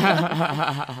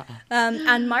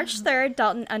 On March 3rd,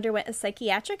 Dalton underwent a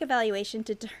psychiatric evaluation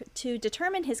to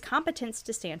determine his competence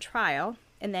to stand trial,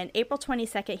 and then April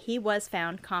 22nd, he was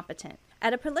found competent.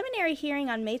 At a preliminary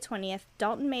hearing on May 20th,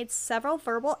 Dalton made several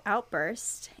verbal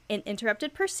outbursts and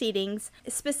interrupted proceedings,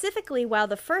 specifically while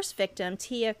the first victim,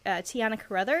 Tiana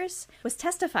Carruthers, was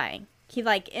testifying. He,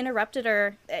 interrupted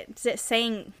her,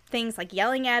 saying things like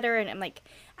yelling at her, and I'm like,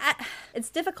 it's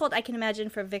difficult, I can imagine,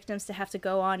 for victims to have to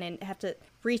go on and have to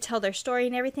retell their story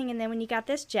and everything, and then when you got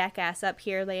this jackass up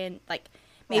here laying,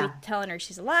 maybe telling her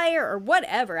she's a liar or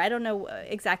whatever. I don't know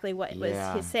exactly what was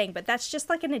his saying, but that's just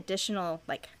like an additional,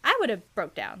 I would have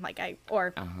broke down, gotten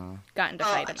to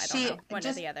fight him. I don't know, one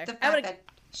or the other. The fact that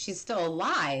she's still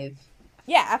alive.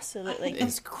 Yeah, absolutely.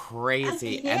 It's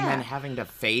crazy. And then having to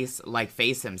face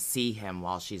him, see him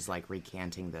while she's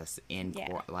recanting this in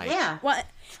court. Well,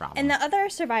 trauma. And the other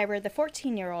survivor, the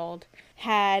 14-year-old,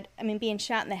 had, being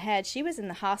shot in the head. She was in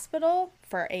the hospital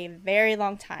for a very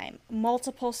long time.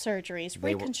 Multiple surgeries,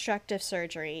 reconstructive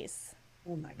surgeries.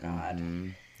 Oh my God. Mm-hmm.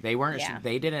 They weren't,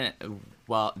 they didn't,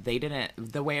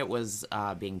 the way it was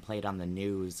being played on the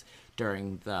news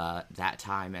during that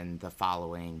time and the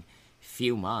following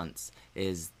few months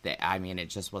is that, it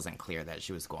just wasn't clear that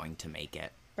she was going to make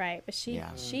it. Right, but she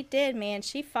did, man.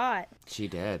 She fought. She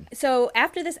did. So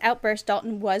after this outburst,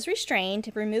 Dalton was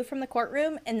restrained, removed from the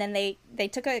courtroom, and then they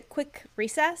took a quick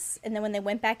recess, and then when they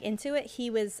went back into it, he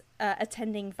was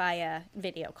attending via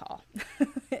video call.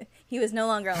 He was no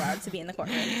longer allowed to be in the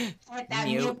courtroom.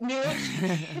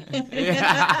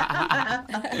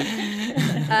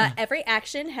 Every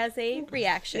action has a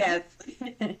reaction. Yes.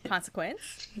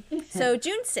 Consequence. So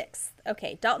June 6th.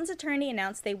 Okay, Dalton's attorney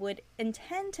announced they would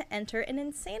intend to enter an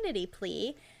insanity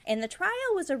plea, and the trial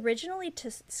was originally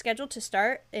scheduled to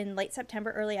start in late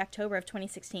September, early October of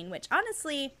 2016, which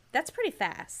honestly, that's pretty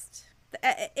fast.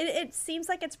 It seems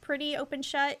like it's pretty open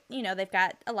shut. They've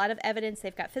got a lot of evidence.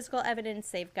 They've got physical evidence.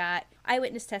 They've got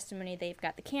eyewitness testimony. They've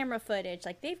got the camera footage.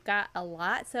 They've got a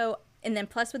lot. So, and then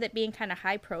plus with it being kind of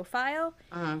high profile,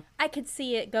 I could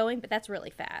see it going, but that's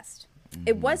really fast.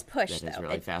 It was pushed, That is though.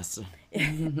 really fast.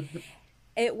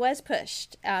 It was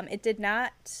pushed. It did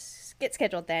not get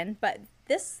scheduled then, but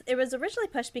it was originally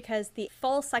pushed because the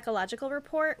full psychological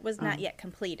report was not yet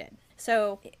completed.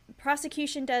 So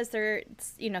prosecution does their,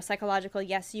 psychological,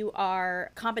 yes, you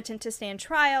are competent to stand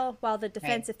trial, while the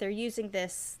defense, if they're using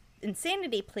this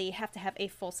insanity plea, have to have a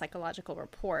full psychological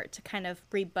report to kind of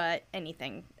rebut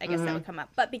anything, I guess, that would come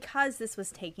up. But because this was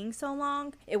taking so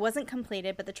long, it wasn't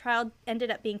completed, but the trial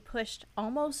ended up being pushed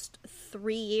almost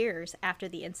 3 years after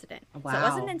the incident. Wow. So it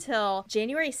wasn't until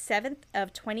January 7th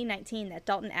of 2019 that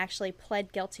Dalton actually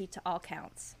pled guilty to all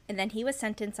counts. And then he was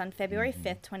sentenced on February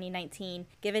 5th, 2019,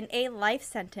 given a life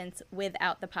sentence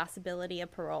without the possibility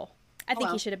of parole. I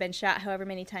think he should have been shot however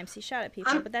many times he shot at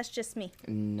people, but that's just me.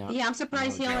 No. Yeah, I'm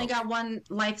surprised he only got one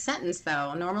life sentence,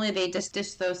 though. Normally they just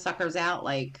dish those suckers out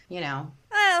Well.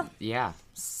 Yeah.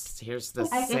 Here's the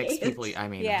 6 people. How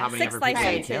many 6 other people life he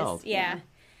sentences. killed? Yeah.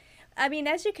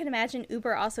 As you can imagine,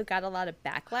 Uber also got a lot of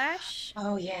backlash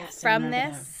Oh, yes. from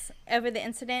this. over the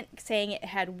incident, saying it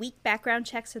had weak background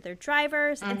checks of their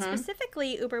drivers, and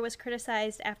specifically, Uber was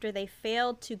criticized after they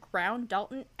failed to ground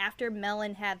Dalton after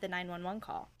Mellon had the 911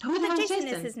 call. Who the hell is Jason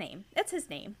Jason? is his name. That's his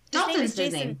name. Dalton's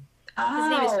his name. His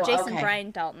name is Jason okay.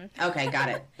 Brian Dalton. Okay, got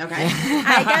it. Okay.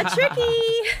 I got tricky.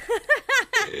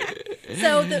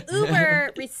 So the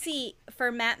Uber receipt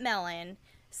for Matt Mellon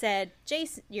said,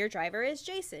 Jason, your driver is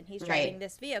Jason. He's driving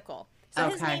this vehicle. So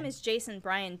his name is Jason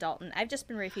Brian Dalton. I've just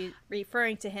been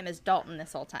referring to him as Dalton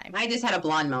this whole time. I just had a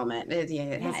blonde moment. It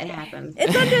happens.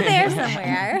 It's under there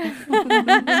somewhere.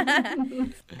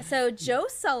 So Joe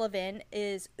Sullivan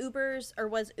was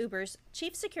Uber's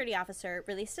chief security officer,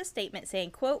 released a statement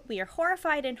saying, quote, "We are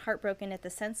horrified and heartbroken at the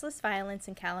senseless violence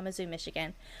in Kalamazoo,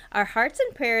 Michigan. Our hearts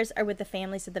and prayers are with the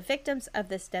families of the victims of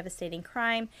this devastating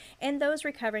crime and those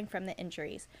recovering from the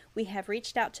injuries. We have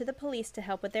reached out to the police to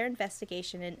help with their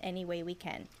investigation in any way we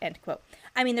can," end quote.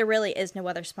 I mean, there really is no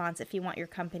other response if you want your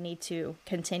company to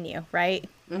continue, right?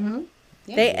 Mm-hmm.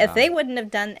 Yeah. If they wouldn't have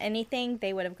done anything,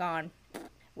 they would have gone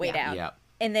way down. Yeah.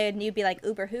 And then you'd be like,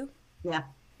 Uber who? Yeah.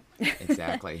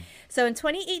 Exactly. So in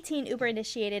 2018, Uber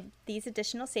initiated these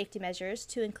additional safety measures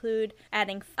to include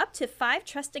adding up to 5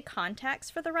 trusted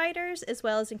contacts for the riders, as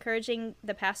well as encouraging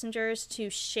the passengers to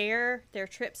share their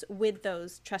trips with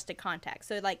those trusted contacts.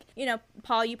 So like,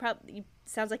 Paul,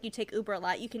 sounds like you take Uber a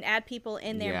lot. You can add people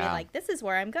in there and be like, this is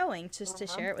where I'm going, just to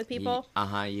share it with people.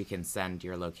 You can send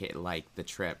your the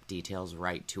trip details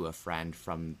right to a friend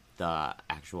from the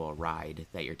actual ride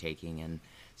that you're taking, and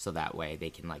so that way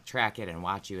they can track it and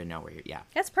watch you and know where you're. Yeah,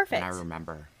 that's perfect. And I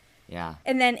remember. Yeah.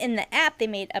 And then in the app, they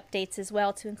made updates as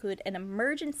well to include an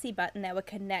emergency button that would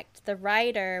connect the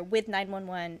rider with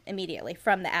 911 immediately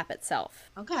from the app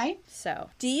itself. Okay.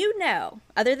 So, do you know,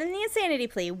 other than the insanity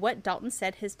plea, what Dalton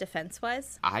said his defense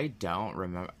was? I don't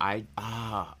remember. I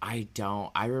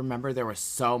don't. I remember there was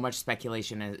so much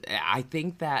speculation. I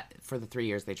think that for the 3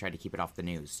 years they tried to keep it off the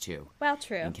news too. Well,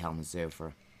 true. In Kalamazoo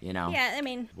for. Yeah, I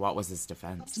mean... What was his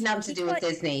defense? It's nothing to do with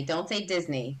Disney. Don't say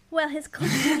Disney. Well, his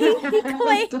claim... he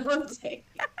claimed... Don't say.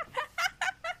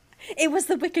 It was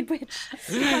the Wicked Witch.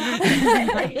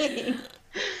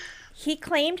 He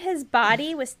claimed his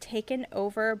body was taken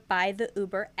over by the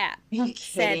Uber app. Are you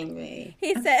kidding me?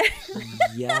 He said...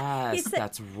 Yes,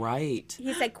 that's right.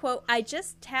 He said, quote, "I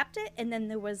just tapped it, and then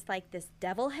there was this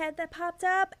devil head that popped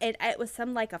up, and it was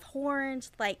some a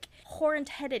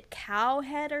horned-headed cow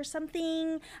head or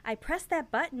something. I pressed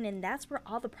that button, and that's where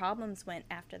all the problems went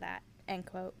after that," end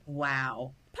quote.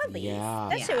 Wow. Police. Yeah.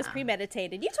 That shit was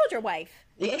premeditated. You told your wife.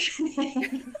 Yeah,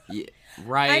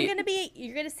 right.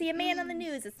 You're gonna see a man on the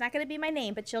news. It's not gonna be my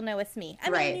name, but you'll know it's me. I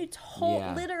Right. mean,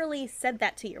 you literally said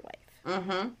that to your wife.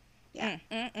 Mm-hmm.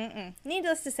 Yeah.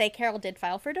 Needless to say, Carol did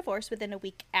file for divorce within a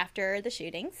week after the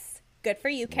shootings. Good for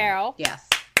you, Carol. Yes.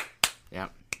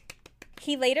 Yep.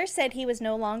 He later said he was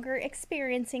no longer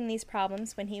experiencing these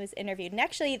problems when he was interviewed. And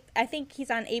actually, I think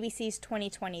he's on ABC's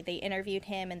 2020. They interviewed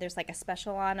him, and there's a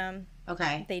special on him.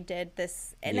 Okay. They did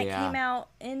this, and it came out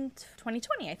in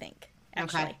 2020, I think,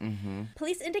 actually. Okay. Mm-hmm.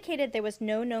 Police indicated there was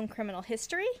no known criminal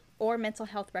history or mental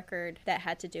health record that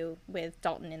had to do with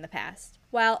Dalton in the past.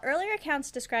 While earlier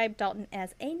accounts described Dalton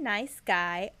as a nice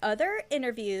guy, other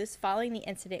interviews following the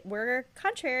incident were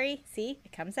contrary. See,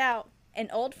 it comes out. An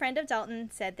old friend of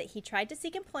Dalton said that he tried to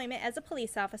seek employment as a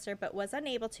police officer but was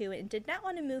unable to and did not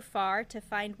want to move far to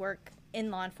find work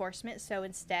in law enforcement, so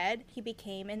instead he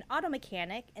became an auto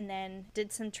mechanic and then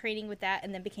did some training with that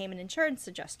and then became an insurance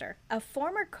adjuster. A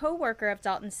former co-worker of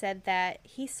Dalton said that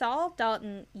he saw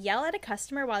Dalton yell at a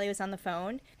customer while he was on the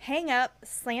phone, hang up,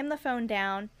 slam the phone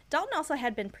down. Dalton also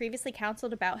had been previously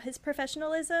counseled about his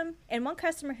professionalism, and one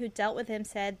customer who dealt with him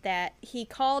said that he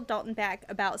called Dalton back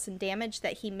about some damage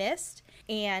that he missed,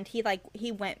 and he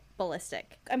went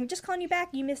ballistic. I'm just calling you back.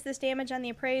 You missed this damage on the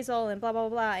appraisal, and blah blah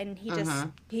blah. And he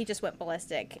just went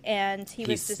ballistic, and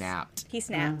he snapped. He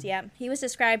snapped. Yeah. He was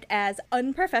described as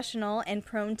unprofessional and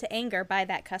prone to anger by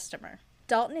that customer.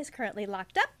 Dalton is currently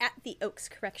locked up at the Oaks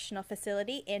Correctional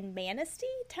Facility in Manistee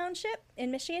Township in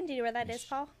Michigan. Do you know where that is,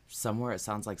 Paul? Somewhere, it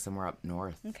sounds like somewhere up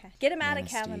north. Okay. Get him out of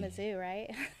Kalamazoo,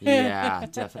 right? Yeah,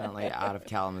 definitely out of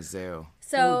Kalamazoo.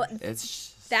 So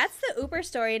that's the Uber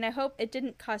story, and I hope it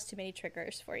didn't cause too many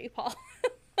triggers for you, Paul.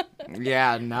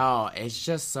 Yeah, no, it's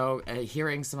just so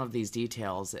hearing some of these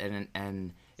details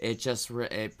and it just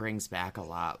it brings back a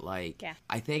lot. Like, Yeah.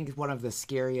 I think one of the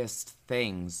scariest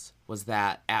things was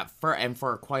that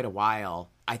for quite a while,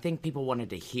 I think people wanted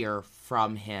to hear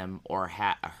from him or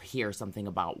hear something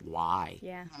about why.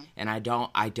 Yeah. And I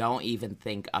don't even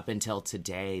think up until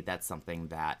today that's something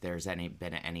that there's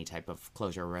been any type of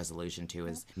closure or resolution to,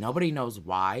 is nobody knows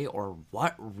why or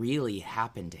what really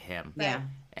happened to him. Yeah.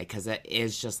 Because it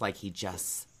is just like he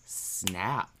just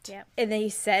snapped. Yep. And they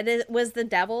said it was the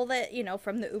devil that,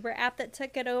 from the Uber app that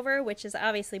took it over, which is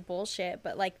obviously bullshit.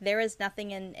 But, like, there is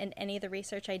nothing in any of the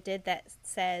research I did that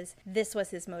says this was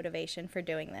his motivation for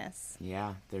doing this.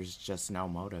 Yeah, there's just no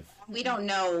motive. We don't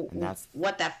know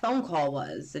what that phone call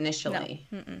was initially.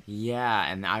 No.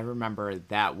 Yeah, and I remember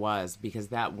that was because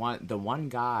the one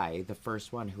guy, the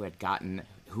first one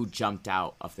who jumped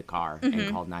out of the car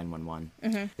and called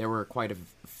 911. There were quite a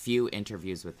few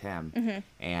interviews with him,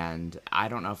 and I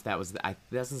don't know if that's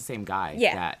the same guy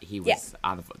that he was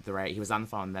on he was on the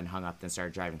phone, then hung up, then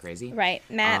started driving crazy. Right,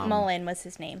 Matt Mullen was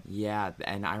his name. Yeah,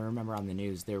 and I remember on the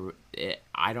news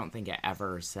I don't think it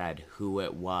ever said who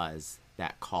it was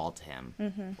that called him,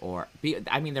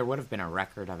 there would have been a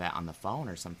record of it on the phone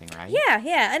or something, right?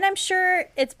 Yeah, and I'm sure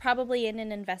it's probably in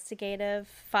an investigative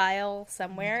file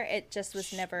somewhere. It just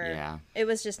was never. It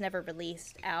was just never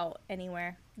released out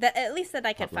anywhere. At least that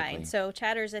I could find. So,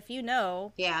 chatters, if you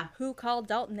know, who called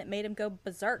Dalton that made him go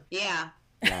berserk? Yeah,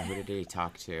 who did he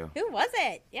talk to? Who was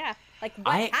it? Yeah, like what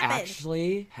I happened?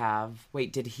 actually have.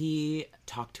 Wait, did he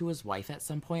talk to his wife at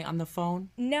some point on the phone?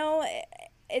 No.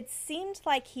 It seemed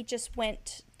like he just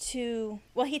went to,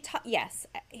 yes,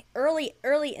 early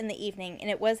in the evening, and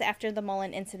it was after the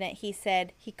Mullen incident. He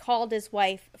said he called his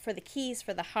wife for the keys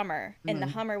for the Hummer, and the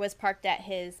Hummer was parked at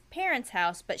his parents'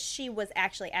 house, but she was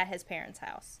actually at his parents'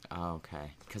 house. Oh,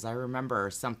 okay. Because I remember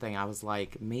something, I was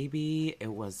like, maybe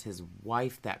it was his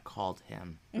wife that called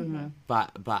him.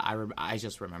 But I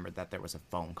just remembered that there was a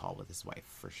phone call with his wife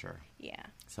for sure. Yeah.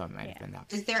 So it might have been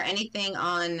that. Is there anything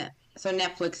on... So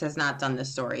Netflix has not done this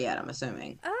story yet, I'm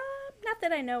assuming. Not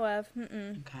that I know of.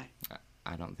 Okay.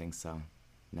 I don't think so.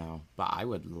 No. But I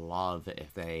would love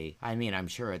if they... I'm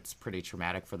sure it's pretty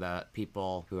traumatic for the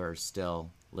people who are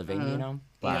still living,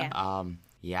 But,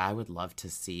 I would love to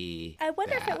see I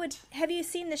wonder if it would... Have you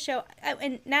seen the show...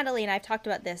 And Natalie and I have talked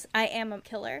about this. I Am a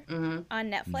Killer on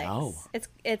Netflix. No.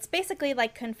 It's basically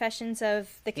like confessions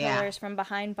of the killers from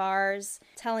behind bars,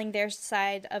 telling their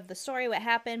side of the story, what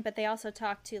happened, but they also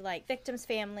talk to, like, victims'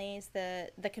 families, the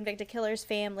convicted killers'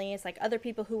 families, like other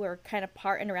people who were kind of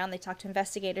parting around. They talk to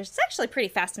investigators. It's actually a pretty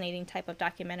fascinating type of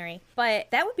documentary.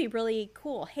 But that would be really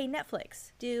cool. Hey,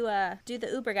 Netflix, do the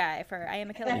Uber guy for I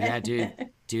Am a Killer. Yeah,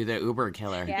 do the Uber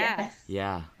killer. Yeah.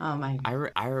 Yeah. Oh my.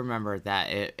 I remember that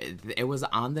it was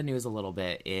on the news a little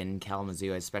bit in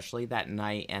Kalamazoo, especially that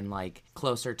night and like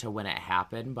closer to when it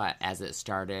happened. But as it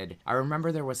started, I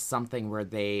remember there was something where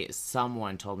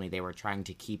someone told me they were trying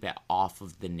to keep it off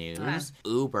of the news.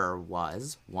 Uber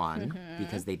was one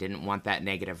because they didn't want that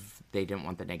negative. They didn't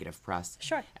want the negative press.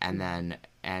 Sure.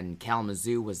 And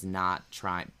Kalamazoo was not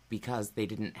trying because they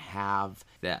didn't have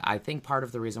I think part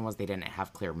of the reason was they didn't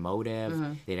have clear motive.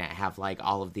 They didn't have like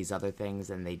all of these other things,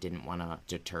 and they didn't want to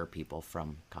deter people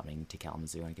from coming to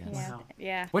Kalamazoo, I guess. Yeah.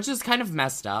 Yeah. Which is kind of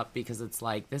messed up because it's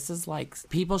like, this is like,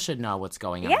 people should know what's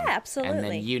going on. Yeah, absolutely. And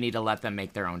then you need to let them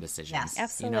make their own decisions. Yes.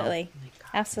 Absolutely. Oh my God.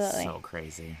 Absolutely. So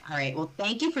crazy. All right. Well,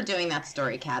 thank you for doing that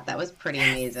story, Kat. That was pretty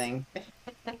amazing.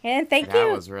 And thank That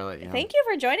you. was really, Thank you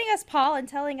for joining us, Paul, and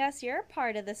telling us your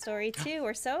part of the story too.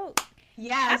 We're so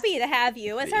happy to have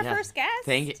you as our first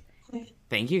guest.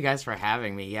 Thank you guys for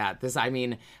having me. Yeah,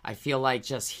 I feel like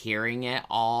just hearing it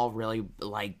all really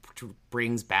like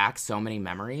brings back so many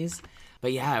memories.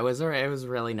 But yeah, it was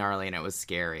really gnarly and it was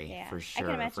scary for sure. I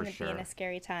can imagine it being a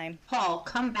scary time. Paul,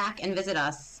 come back and visit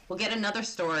us. We'll get another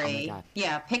story. Oh my God.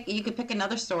 Yeah, you could pick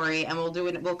another story and we'll do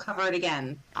it. We'll cover it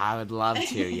again. I would love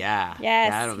to. Yeah.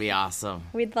 Yes. That'll be awesome.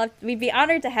 We'd be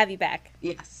honored to have you back.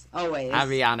 Yes, always. I'd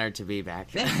be honored to be back.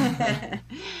 And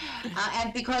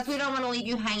because we don't want to leave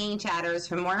you hanging, chatters,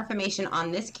 for more information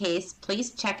on this case, please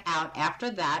check out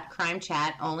After That Crime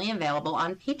Chat, only available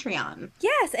on Patreon.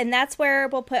 Yes, and that's where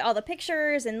we'll put all the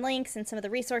pictures and links and some of the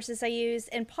resources I used.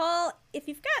 And Paul, if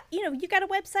you've got, you got a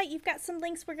website, you've got some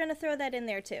links, we're going to throw that in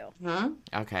there too.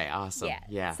 Okay, awesome.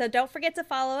 Yeah. So don't forget to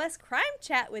follow us, Crime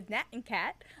Chat with Nat and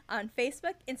Kat, on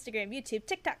Facebook, Instagram, YouTube,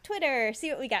 TikTok, Twitter. See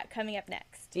what we got coming up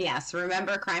next. Yes,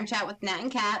 remember Crime Chat with Nat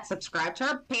and Kat. Subscribe to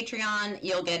our Patreon.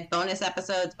 You'll get bonus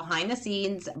episodes, behind the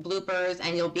scenes, bloopers,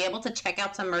 and you'll be able to check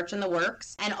out some merch in the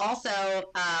works. And also,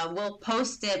 we'll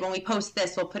post it, when we post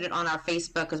this, we'll put it on our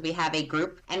Facebook because we have a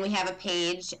group and we have a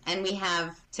page and we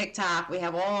have TikTok. We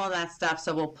have all of that stuff stuff.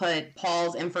 So we'll put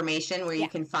Paul's information where you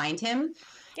can find him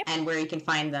and where you can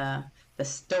find the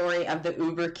story of the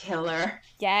Uber killer.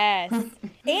 Yes.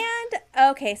 And,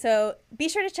 okay, so be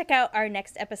sure to check out our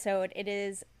next episode. It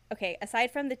is, okay, aside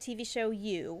from the TV show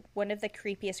You, one of the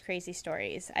creepiest crazy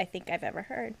stories I think I've ever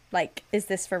heard. Like, is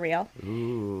this for real?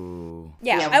 Ooh.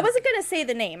 Yeah, I wasn't going to say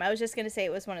the name. I was just going to say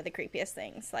it was one of the creepiest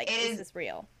things. Like, is this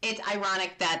real? It's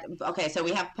ironic that, okay, so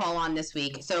we have Paul on this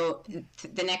week. So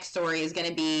the next story is going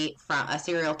to be from a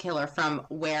serial killer from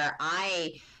where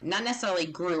I not necessarily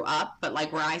grew up, but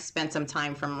like where I spent some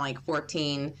time from like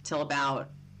 14 till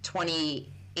about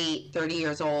 28, 30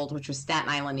 years old, which was Staten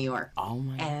Island, New York. Oh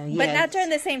my God. But not during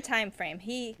the same time frame.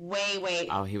 Way.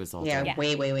 Oh, he was older. Yeah,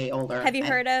 way older. Have you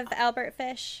heard of Albert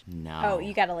Fish? No. Oh,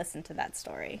 you got to listen to that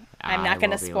story. I'm not going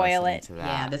to spoil it.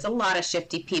 Yeah, there's a lot of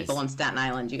shifty people in Staten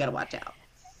Island. You got to watch out.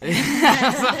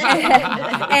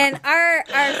 And our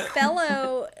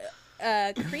fellow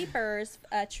creepers,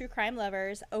 true crime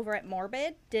lovers over at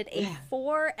Morbid did a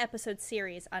 4-episode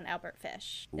series on Albert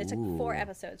Fish. It took 4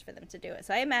 episodes for them to do it.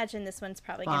 So I imagine this one's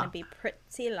probably going to be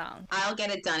pretty long. I'll get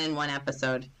it done in 1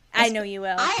 episode. I know you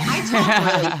will. I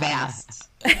talk really fast.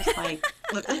 Just like,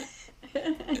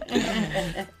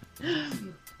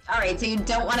 all right, so you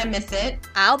don't want to miss it.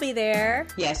 I'll be there.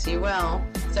 Yes, you will.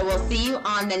 So we'll see you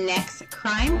on the next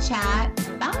Crime Chat.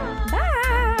 Bye.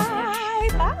 Bye.